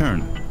we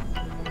return.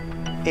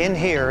 In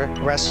here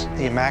rests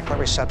the Immaculate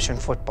Reception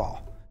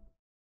football.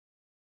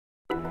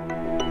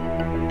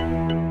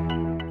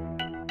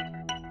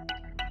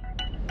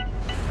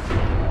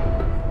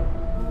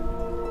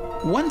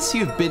 Once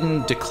you've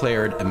been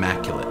declared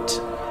immaculate,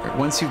 or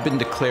once you've been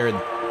declared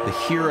the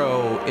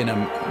hero in a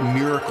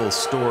miracle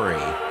story,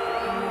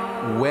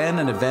 when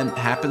an event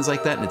happens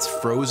like that and it's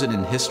frozen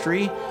in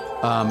history,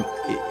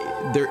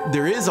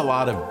 there is a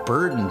lot of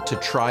burden to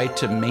try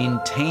to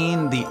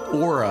maintain the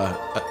aura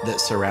that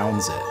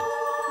surrounds it.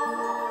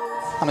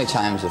 How many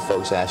times have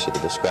folks asked you to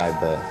describe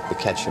the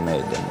catch you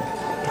made?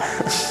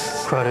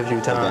 Quite a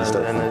few times,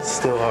 and it's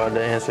still hard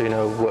to answer, you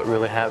know, what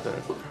really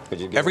happened.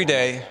 Every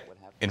day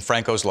in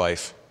Franco's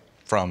life,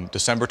 from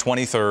December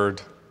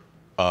 23rd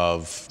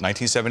of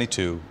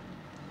 1972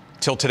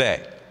 till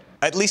today,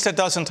 At least a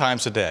dozen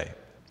times a day,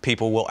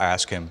 people will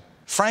ask him,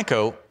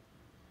 Franco,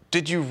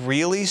 did you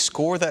really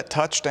score that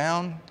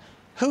touchdown?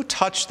 Who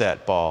touched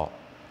that ball?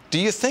 Do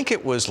you think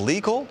it was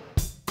legal?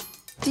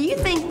 Do you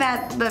think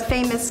that the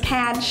famous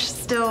catch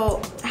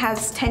still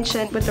has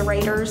tension with the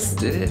Raiders?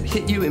 Did it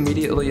hit you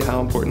immediately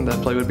how important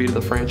that play would be to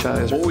the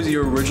franchise? What was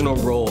your original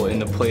role in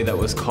the play that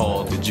was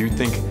called? Did you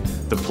think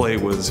the play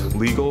was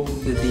legal?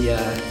 Did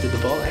the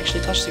ball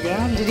actually touch the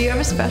ground? Did you have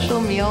a special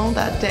meal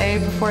that day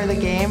before the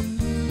game?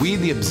 We,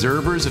 the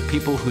observers of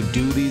people who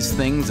do these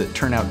things that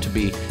turn out to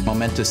be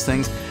momentous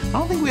things, I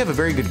don't think we have a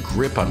very good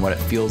grip on what it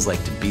feels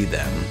like to be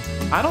them.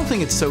 I don't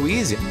think it's so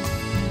easy.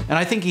 And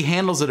I think he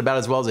handles it about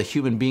as well as a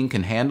human being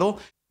can handle.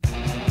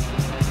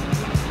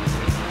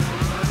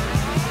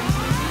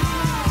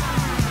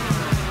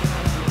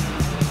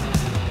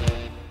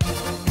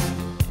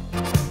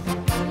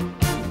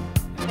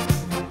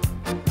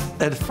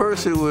 At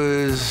first it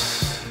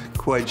was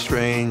quite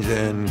strange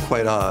and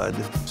quite odd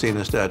seeing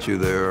the statue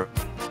there.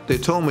 They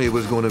told me it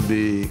was going to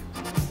be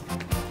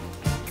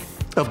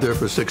up there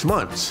for 6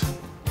 months.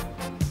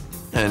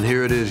 And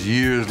here it is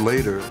years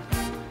later,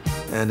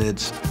 and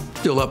it's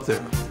still up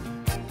there.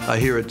 I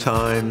hear at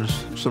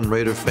times some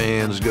Raider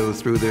fans go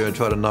through there and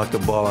try to knock the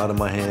ball out of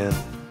my hand.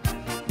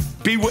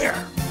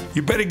 Beware.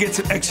 You better get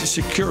some extra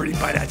security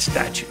by that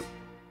statue.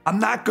 I'm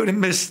not going to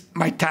miss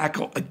my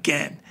tackle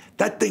again.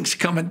 That thing's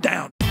coming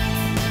down.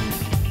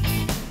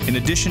 In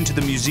addition to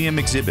the museum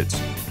exhibits,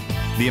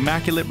 the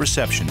Immaculate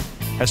Reception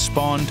has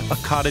spawned a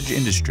cottage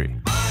industry.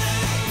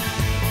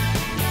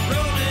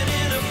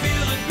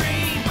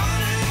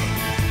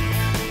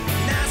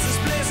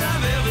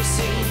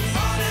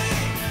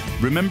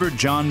 Remember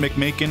John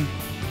McMakin,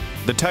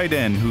 the tight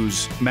end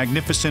whose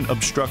magnificent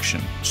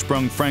obstruction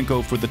sprung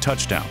Franco for the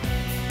touchdown?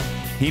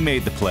 He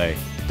made the play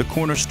the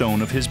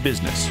cornerstone of his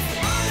business.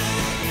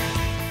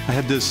 I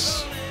had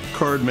this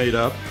card made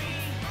up,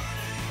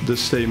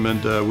 this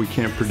statement, we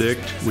can't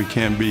predict, we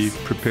can be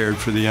prepared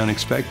for the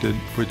unexpected,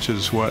 which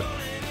is what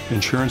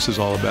insurance is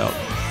all about.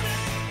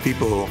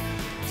 People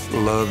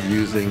love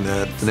using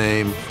that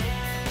name.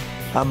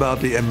 How about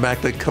the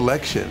Immaculate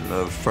collection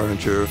of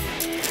furniture?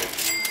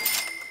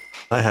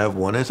 I have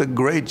one. It's a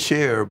great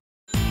chair.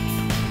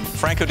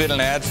 Franco did an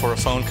ad for a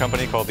phone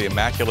company called the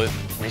Immaculate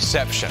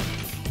Reception.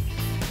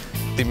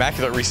 The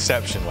Immaculate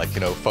Reception, like,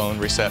 phone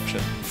reception.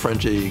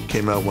 Frenchie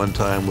came out one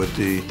time with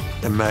the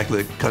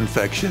Immaculate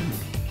Confection.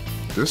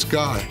 This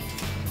guy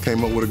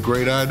came up with a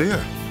great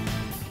idea.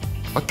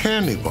 A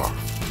candy bar.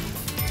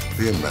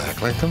 The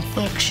Immaculate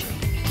Confection.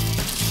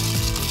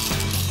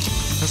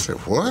 I said,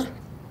 what?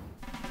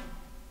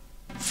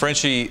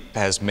 Frenchie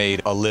has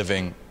made a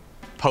living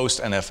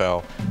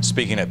post-NFL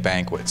speaking at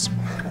banquets.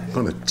 I'm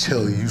gonna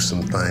tell you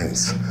some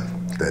things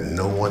that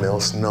no one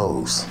else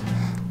knows.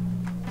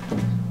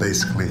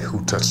 Basically,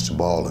 who touched the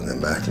ball in the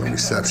Immaculate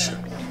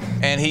Reception.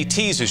 And he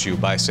teases you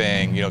by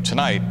saying,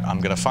 tonight I'm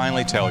gonna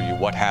finally tell you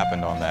what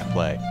happened on that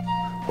play.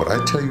 What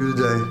I tell you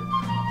today,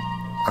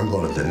 I'm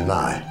gonna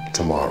deny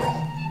tomorrow.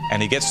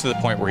 And he gets to the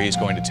point where he's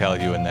going to tell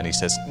you, and then he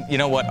says, you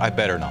know what, I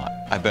better not.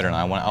 I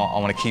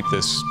want to keep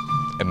this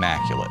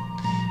immaculate.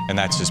 And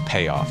that's his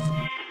payoff.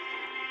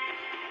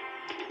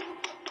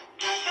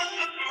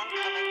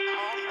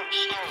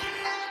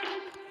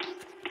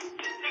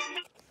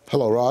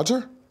 Hello,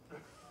 Roger?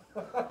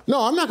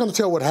 No, I'm not gonna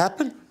tell what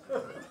happened.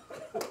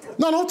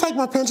 No, don't take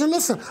my pension.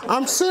 Listen,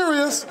 I'm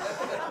serious.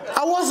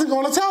 I wasn't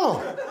gonna tell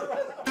him.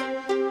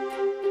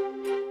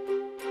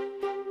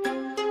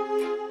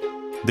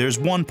 There's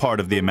one part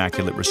of the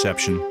Immaculate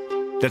Reception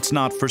that's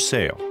not for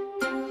sale,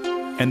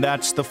 and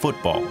that's the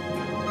football.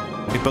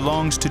 It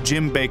belongs to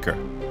Jim Baker,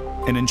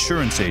 an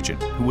insurance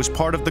agent who was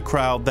part of the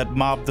crowd that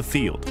mobbed the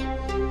field.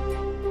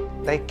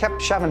 They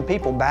kept shoving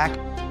people back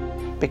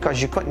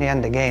because you couldn't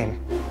end the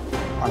game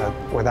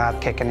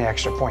without kicking the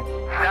extra point.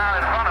 Down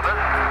in front of us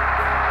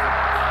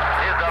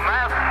is the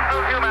mask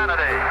of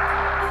humanity.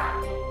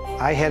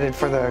 I headed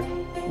for the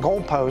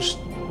goalpost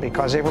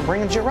because they were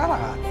bringing Girella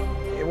out.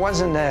 It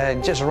wasn't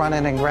just run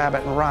in and grab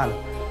it and run.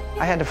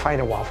 I had to fight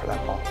a while for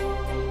that ball.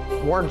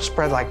 Word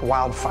spread like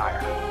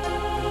wildfire.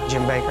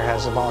 Jim Baker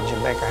has the ball, Jim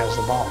Baker has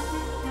the ball.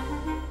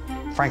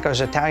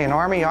 Franco's Italian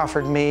Army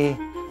offered me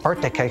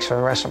birthday cakes for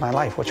the rest of my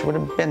life, which would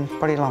have been a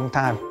pretty long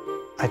time.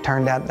 I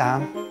turned that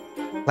down.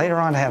 Later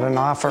on, I had an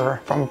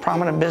offer from a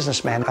prominent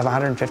businessman of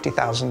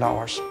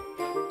 $150,000.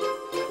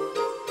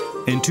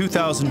 In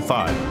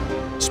 2005,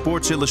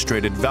 Sports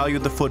Illustrated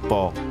valued the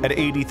football at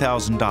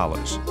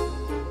 $80,000,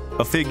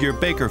 a figure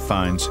Baker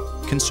finds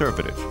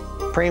conservative.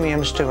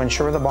 Premiums to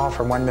insure the ball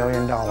for $1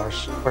 million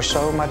were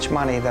so much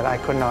money that I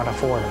could not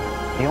afford it.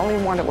 The only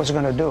one that was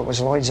going to do it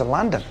was Lloyd's of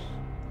London.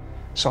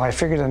 So I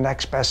figured the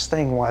next best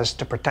thing was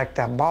to protect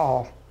that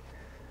ball.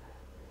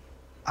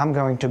 I'm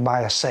going to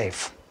buy a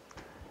safe.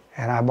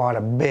 And I bought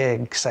a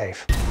big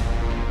safe.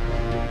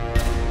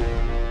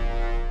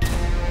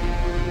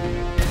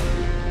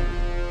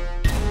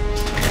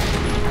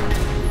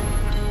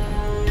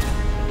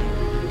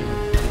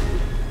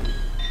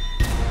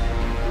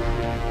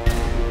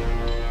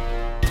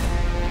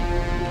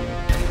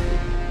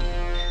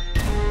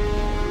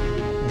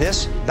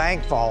 This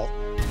bank vault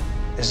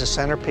is the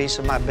centerpiece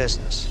of my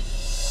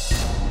business.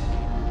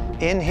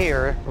 In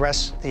here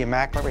rests the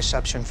Immaculate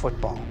Reception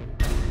football.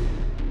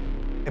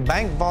 A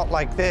bank vault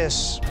like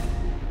this,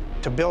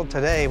 to build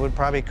today, would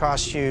probably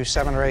cost you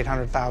 $700,000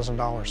 or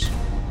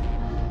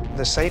 $800,000.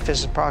 The safe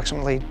is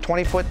approximately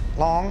 20 foot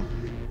long,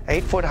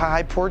 8 foot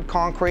high, poured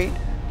concrete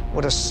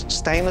with a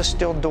stainless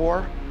steel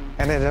door,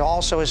 and it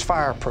also is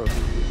fireproof.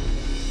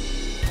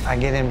 I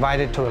get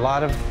invited to a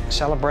lot of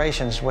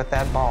celebrations with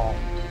that ball.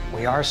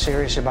 We are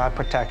serious about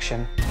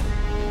protection.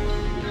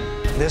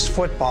 This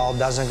football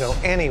doesn't go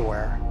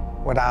anywhere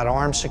without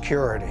armed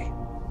security.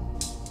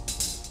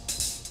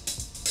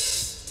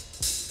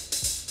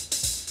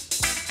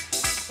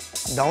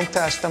 Don't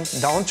test them,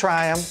 don't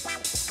try them.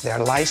 They're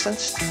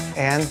licensed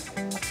and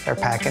they're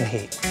packing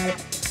heat.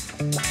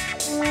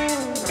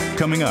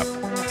 Coming up,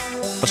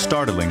 a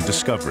startling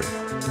discovery.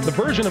 The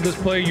version of this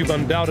play you've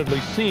undoubtedly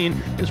seen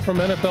is from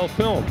NFL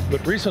Films,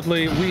 but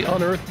recently we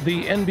unearthed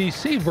the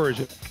NBC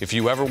version. If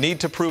you ever need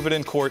to prove it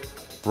in court,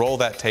 roll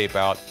that tape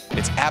out.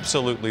 It's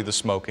absolutely the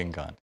smoking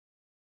gun.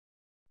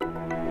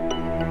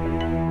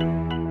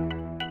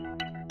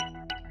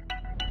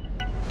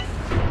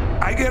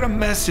 I get a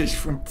message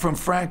from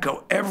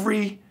Franco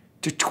every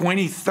to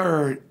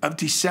 23rd of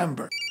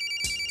December.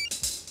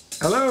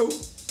 Hello?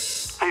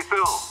 Hey,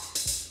 Phil.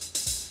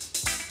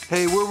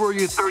 Hey, where were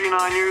you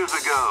 39 years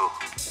ago?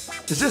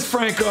 Is this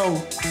Franco? You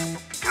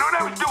know what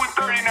I was doing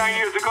 39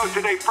 years ago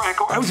today,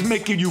 Franco? I was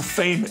making you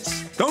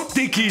famous. Don't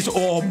think he's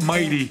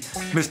almighty,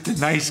 Mr.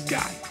 Nice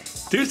Guy.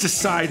 There's a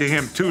side to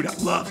him, too,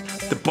 that loves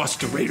to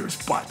bust the Raiders'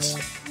 butts.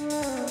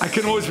 I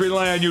can always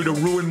rely on you to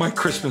ruin my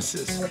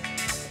Christmases.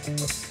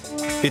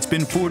 It's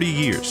been 40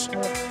 years,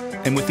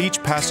 and with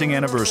each passing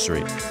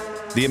anniversary,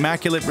 the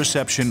Immaculate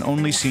Reception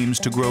only seems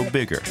to grow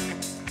bigger.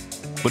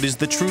 But is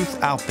the truth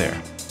out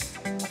there?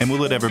 And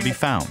will it ever be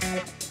found?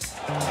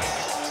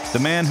 The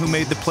man who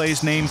made the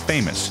play's name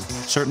famous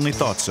certainly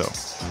thought so.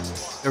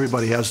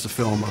 Everybody has the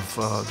film of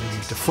the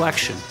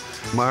deflection.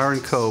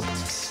 Myron Cope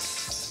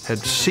had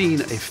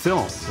seen a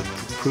film that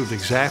proved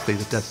exactly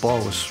that that ball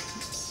was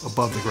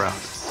above the ground.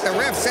 The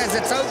ref says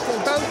it's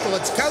okle-dokle,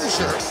 it's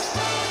kosher.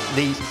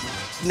 The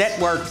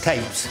network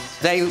tapes,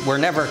 they were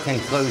never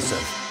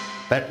conclusive.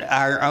 But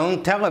our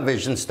own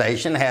television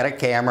station had a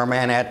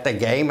cameraman at the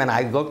game, and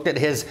I looked at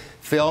his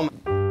film,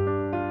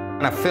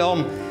 a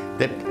film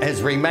that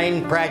has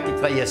remained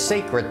practically a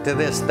secret to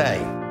this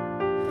day.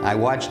 I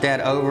watched that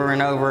over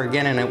and over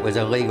again, and it was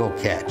a legal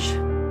catch.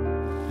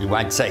 You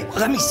might say, well,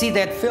 let me see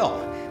that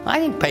film. I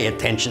didn't pay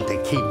attention to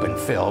keeping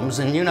films,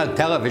 and you know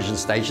television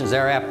stations,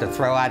 they're apt to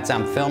throw out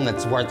some film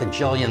that's worth $1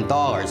 jillion.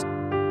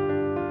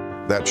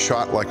 That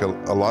shot, like a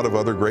lot of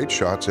other great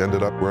shots,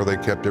 ended up where they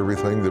kept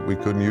everything that we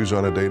couldn't use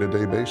on a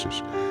day-to-day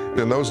basis.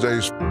 In those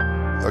days,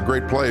 a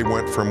great play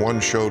went from one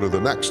show to the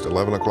next.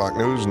 11 o'clock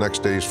news,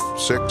 next day's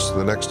 6,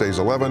 the next day's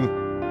 11.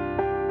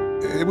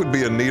 It would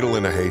be a needle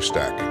in a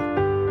haystack.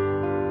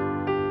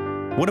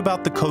 What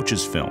about the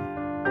coach's film?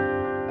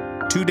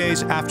 2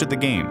 days after the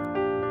game,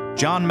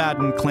 John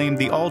Madden claimed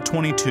the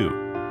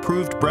All-22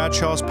 proved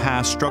Bradshaw's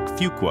pass struck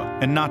Fuqua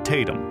and not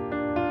Tatum.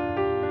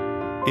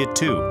 It,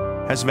 too,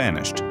 has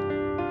vanished.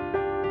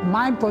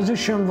 My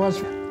position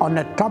was on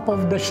the top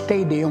of the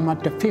stadium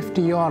at the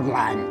 50-yard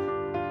line.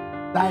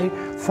 I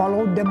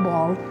followed the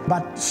ball,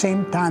 but at the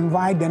same time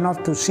wide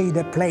enough to see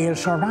the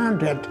players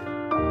around it.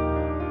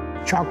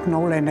 Chuck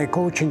Noll and the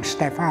coaching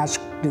staff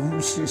asked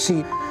to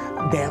see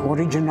the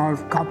original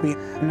copy,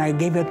 and I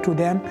gave it to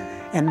them,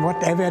 and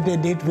whatever they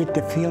did with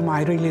the film,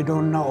 I really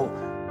don't know.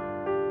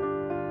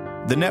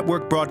 The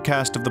network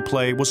broadcast of the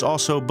play was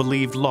also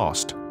believed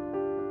lost.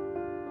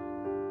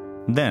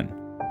 Then,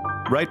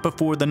 right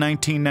before the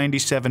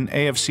 1997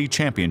 AFC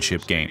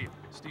Championship game,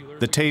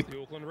 the tape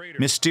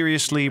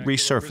mysteriously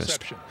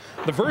resurfaced.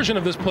 The version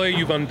of this play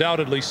you've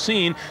undoubtedly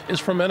seen is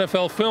from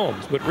NFL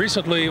Films, but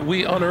recently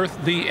we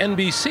unearthed the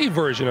NBC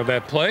version of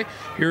that play.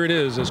 Here it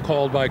is, as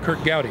called by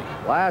Kurt Gowdy.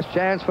 Last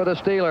chance for the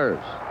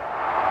Steelers.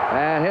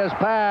 And his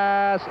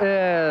pass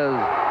is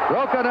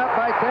broken up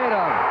by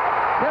Tatum.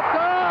 Tipped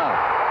off.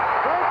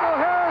 Franco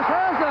Harris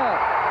has it.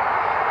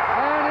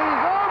 And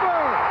he's over.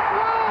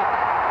 What?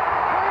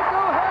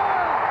 Franco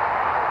Harris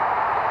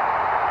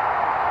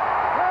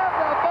grabbed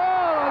the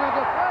ball on a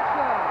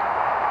deflection.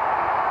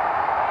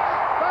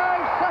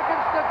 5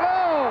 seconds to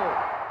go.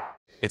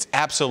 It's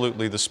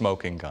absolutely the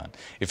smoking gun.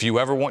 If you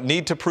ever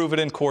need to prove it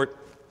in court,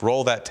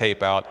 roll that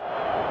tape out.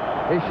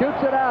 He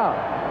shoots it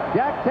out.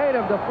 Jack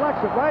Tatum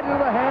deflects it right into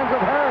the hands of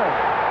Harris.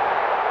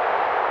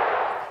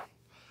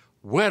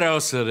 What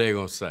else are they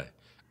going to say?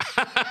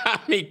 I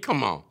mean,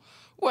 come on.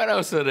 What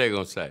else are they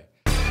going to say?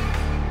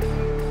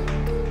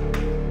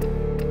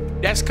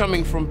 That's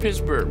coming from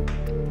Pittsburgh.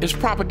 It's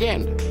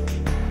propaganda.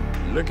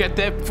 Look at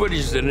that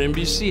footage that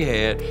NBC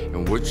had,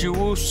 and what you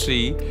will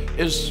see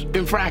is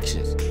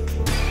infractions.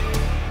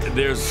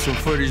 There's some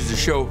footage to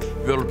show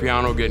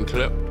Villapiano getting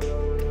clipped.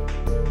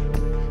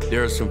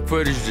 There's some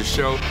footage to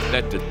show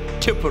that the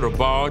tip of the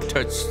ball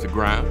touched the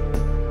ground.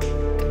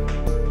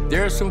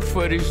 There's some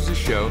footage to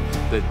show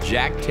that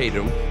Jack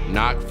Tatum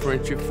knocked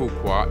Frenchy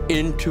Fuqua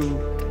into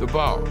the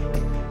ball.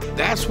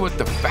 That's what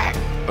the fact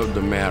of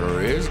the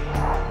matter is.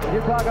 You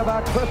talk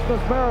about Christmas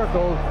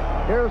miracles,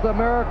 here's the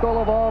miracle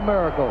of all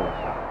miracles.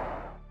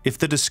 If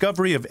the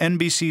discovery of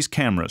NBC's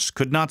cameras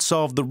could not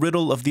solve the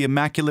riddle of the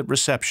Immaculate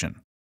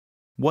Reception,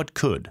 what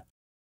could?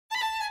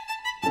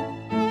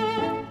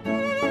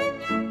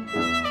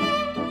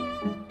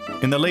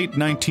 In the late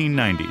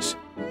 1990s,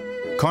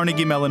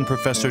 Carnegie Mellon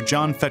professor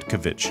John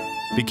Fetkovich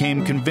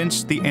became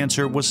convinced the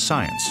answer was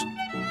science.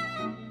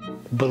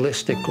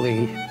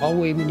 Ballistically, all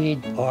we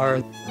need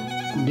are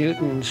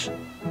Newton's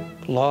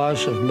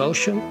laws of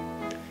motion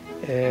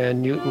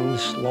and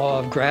Newton's law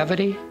of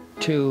gravity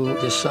to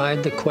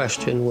decide the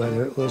question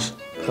whether it was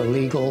a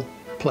legal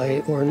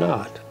play or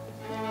not.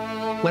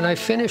 When I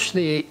finished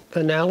the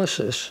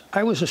analysis,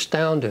 I was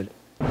astounded.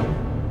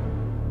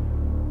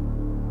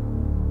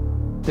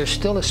 There's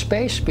still a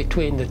space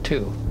between the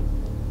two.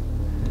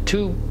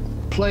 Two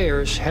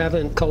players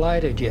haven't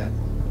collided yet.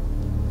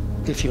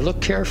 If you look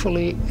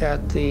carefully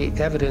at the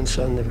evidence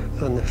on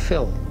the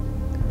film,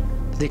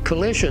 the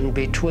collision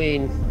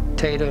between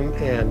Tatum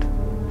and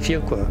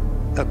Fuqua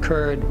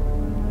occurred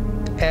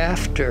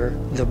after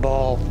the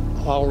ball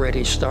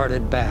already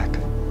started back.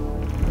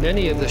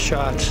 Many of the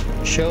shots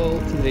show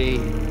the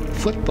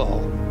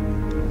football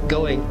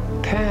going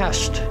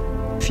past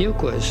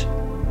Fuqua's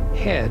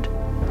head,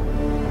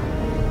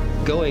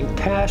 going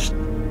past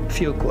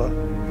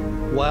Fuqua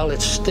while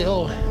it's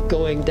still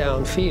going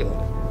downfield.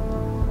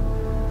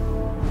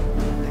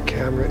 The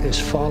camera is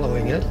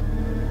following it.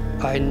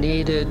 I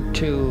needed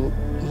to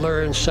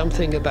learn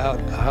something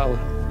about how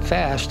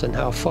fast and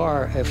how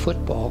far a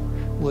football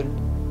would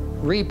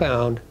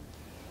rebound.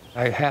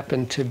 I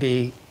happened to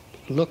be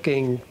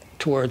looking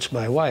towards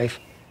my wife.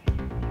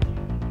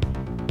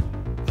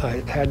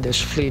 I had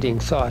this fleeting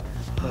thought.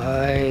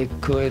 I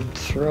could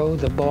throw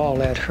the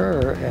ball at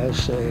her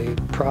as a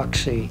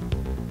proxy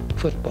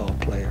football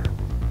player.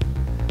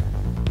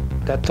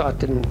 That thought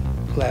didn't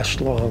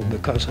last long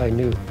because I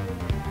knew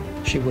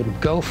she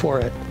wouldn't go for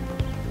it.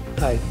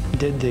 I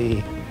did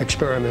the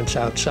experiments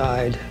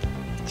outside,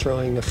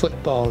 throwing the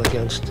football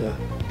against a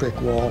brick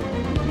wall.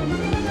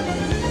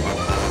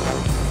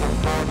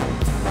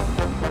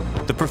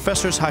 The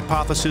professor's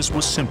hypothesis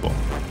was simple.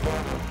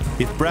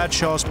 If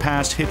Bradshaw's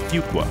pass hit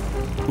Fuqua,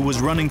 who was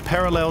running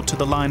parallel to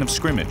the line of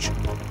scrimmage,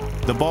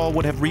 the ball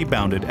would have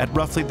rebounded at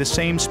roughly the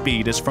same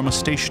speed as from a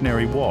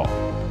stationary wall.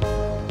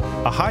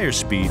 A higher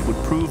speed would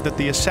prove that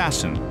the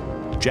assassin,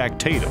 Jack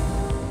Tatum,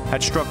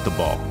 had struck the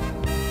ball.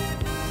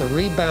 The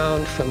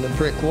rebound from the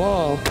brick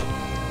wall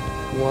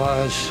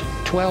was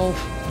 12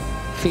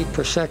 feet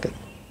per second,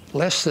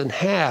 less than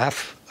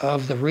half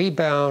of the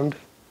rebound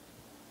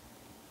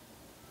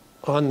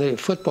on the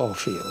football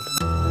field.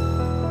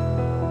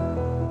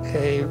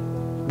 A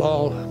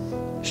ball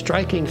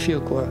striking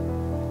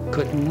Fuqua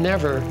could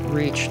never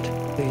reach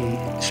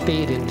the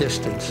speed and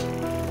distance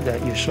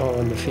that you saw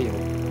on the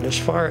field. As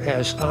far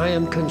as I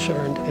am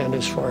concerned, and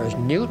as far as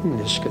Newton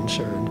is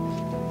concerned,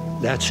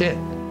 that's it.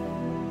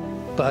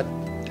 But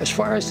as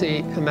far as the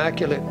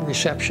Immaculate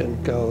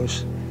Reception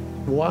goes,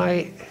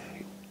 why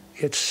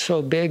it's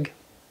so big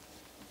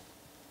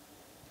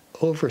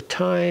over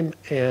time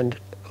and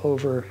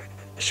over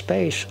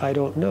space, I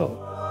don't know.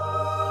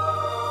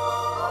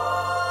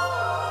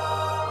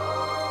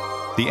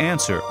 The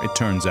answer, it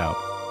turns out,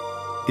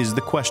 is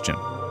the question.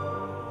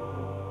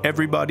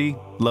 Everybody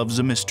loves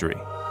a mystery.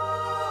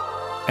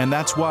 And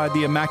that's why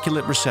the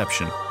Immaculate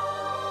Reception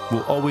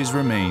will always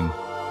remain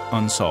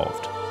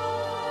unsolved.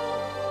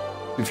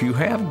 If you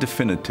have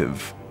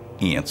definitive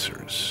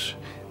answers,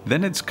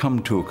 then it's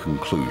come to a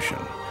conclusion,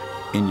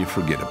 and you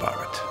forget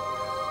about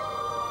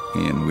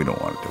it. And we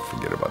don't want to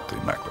forget about the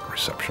Immaculate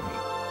Reception.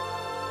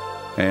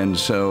 And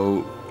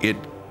so it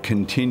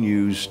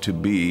continues to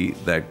be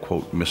that,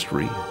 quote,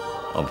 mystery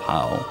of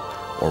how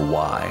or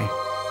why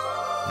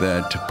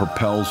that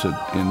propels it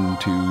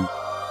into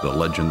the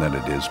legend that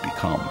it has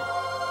become.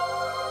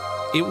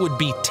 It would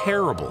be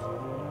terrible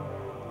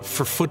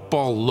for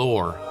football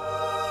lore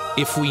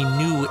if we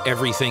knew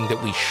everything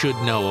that we should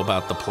know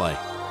about the play.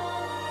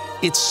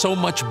 It's so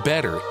much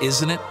better,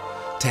 isn't it,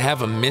 to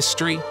have a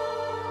mystery?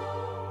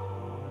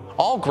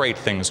 All great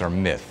things are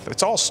myth.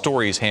 It's all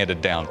stories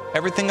handed down.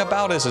 Everything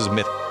about us is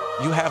myth.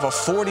 You have a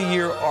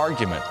 40-year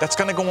argument that's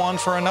going to go on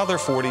for another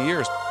 40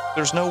 years.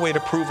 There's no way to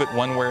prove it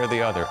one way or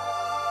the other.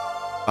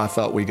 I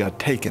thought we got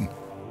taken.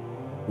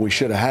 We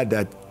should have had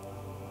that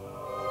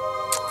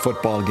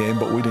football game,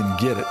 but we didn't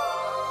get it.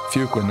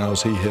 Fuqua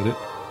knows he hit it,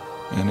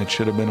 and it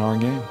should have been our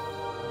game.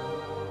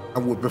 I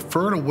would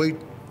prefer to wait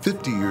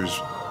 50 years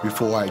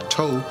before I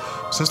told,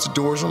 since the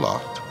doors are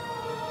locked,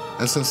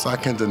 and since I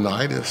can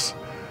deny this,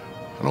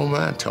 I don't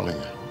mind telling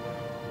you.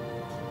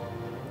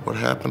 What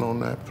happened on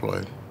that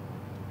play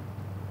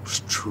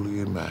was truly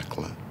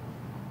immaculate.